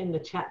link in the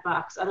chat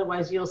box.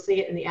 Otherwise, you'll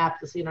see it in the app,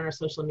 you'll see it on our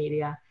social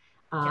media.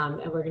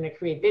 And we're going to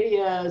create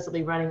videos. They'll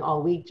be running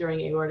all week during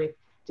Aortic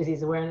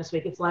Disease Awareness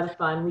Week. It's a lot of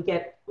fun. We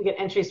get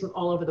entries from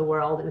all over the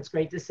world, and it's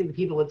great to see the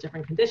people with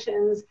different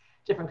conditions,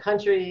 different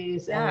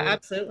countries. Yeah,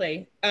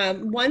 absolutely.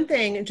 One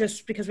thing,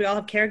 just because we all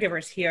have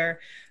caregivers here,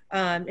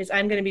 is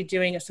I'm going to be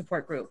doing a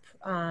support group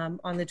on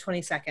the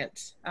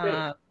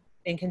 22nd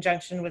in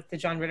conjunction with the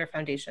John Ritter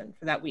Foundation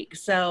for that week.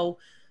 So,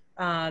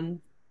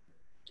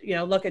 you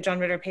know, look at John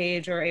Ritter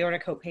page or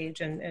Aortic Hope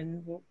page,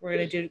 and we're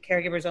going to do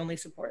caregivers only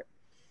support.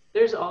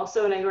 There's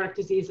also an Aortic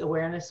Disease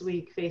Awareness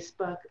Week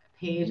Facebook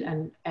page,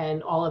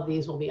 and all of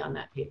these will be on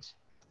that page.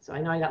 So I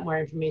know I got more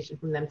information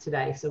from them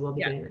today, so we'll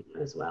be getting that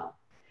as well.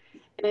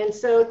 And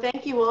so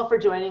thank you all for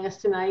joining us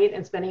tonight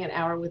and spending an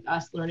hour with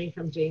us learning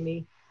from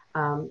Jaime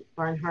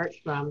Barnhart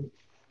from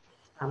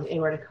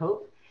Aortic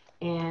Hope.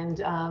 And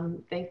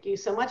thank you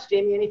so much.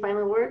 Jaime, any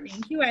final words?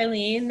 Thank you,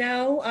 Eileen.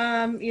 No,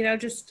 you know,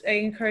 just I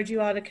encourage you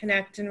all to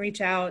connect and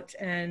reach out,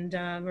 and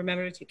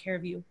remember to take care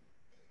of you.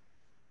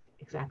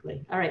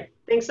 Exactly. All right.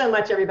 Thanks so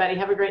much, everybody.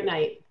 Have a great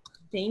night.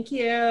 Thank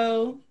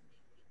you.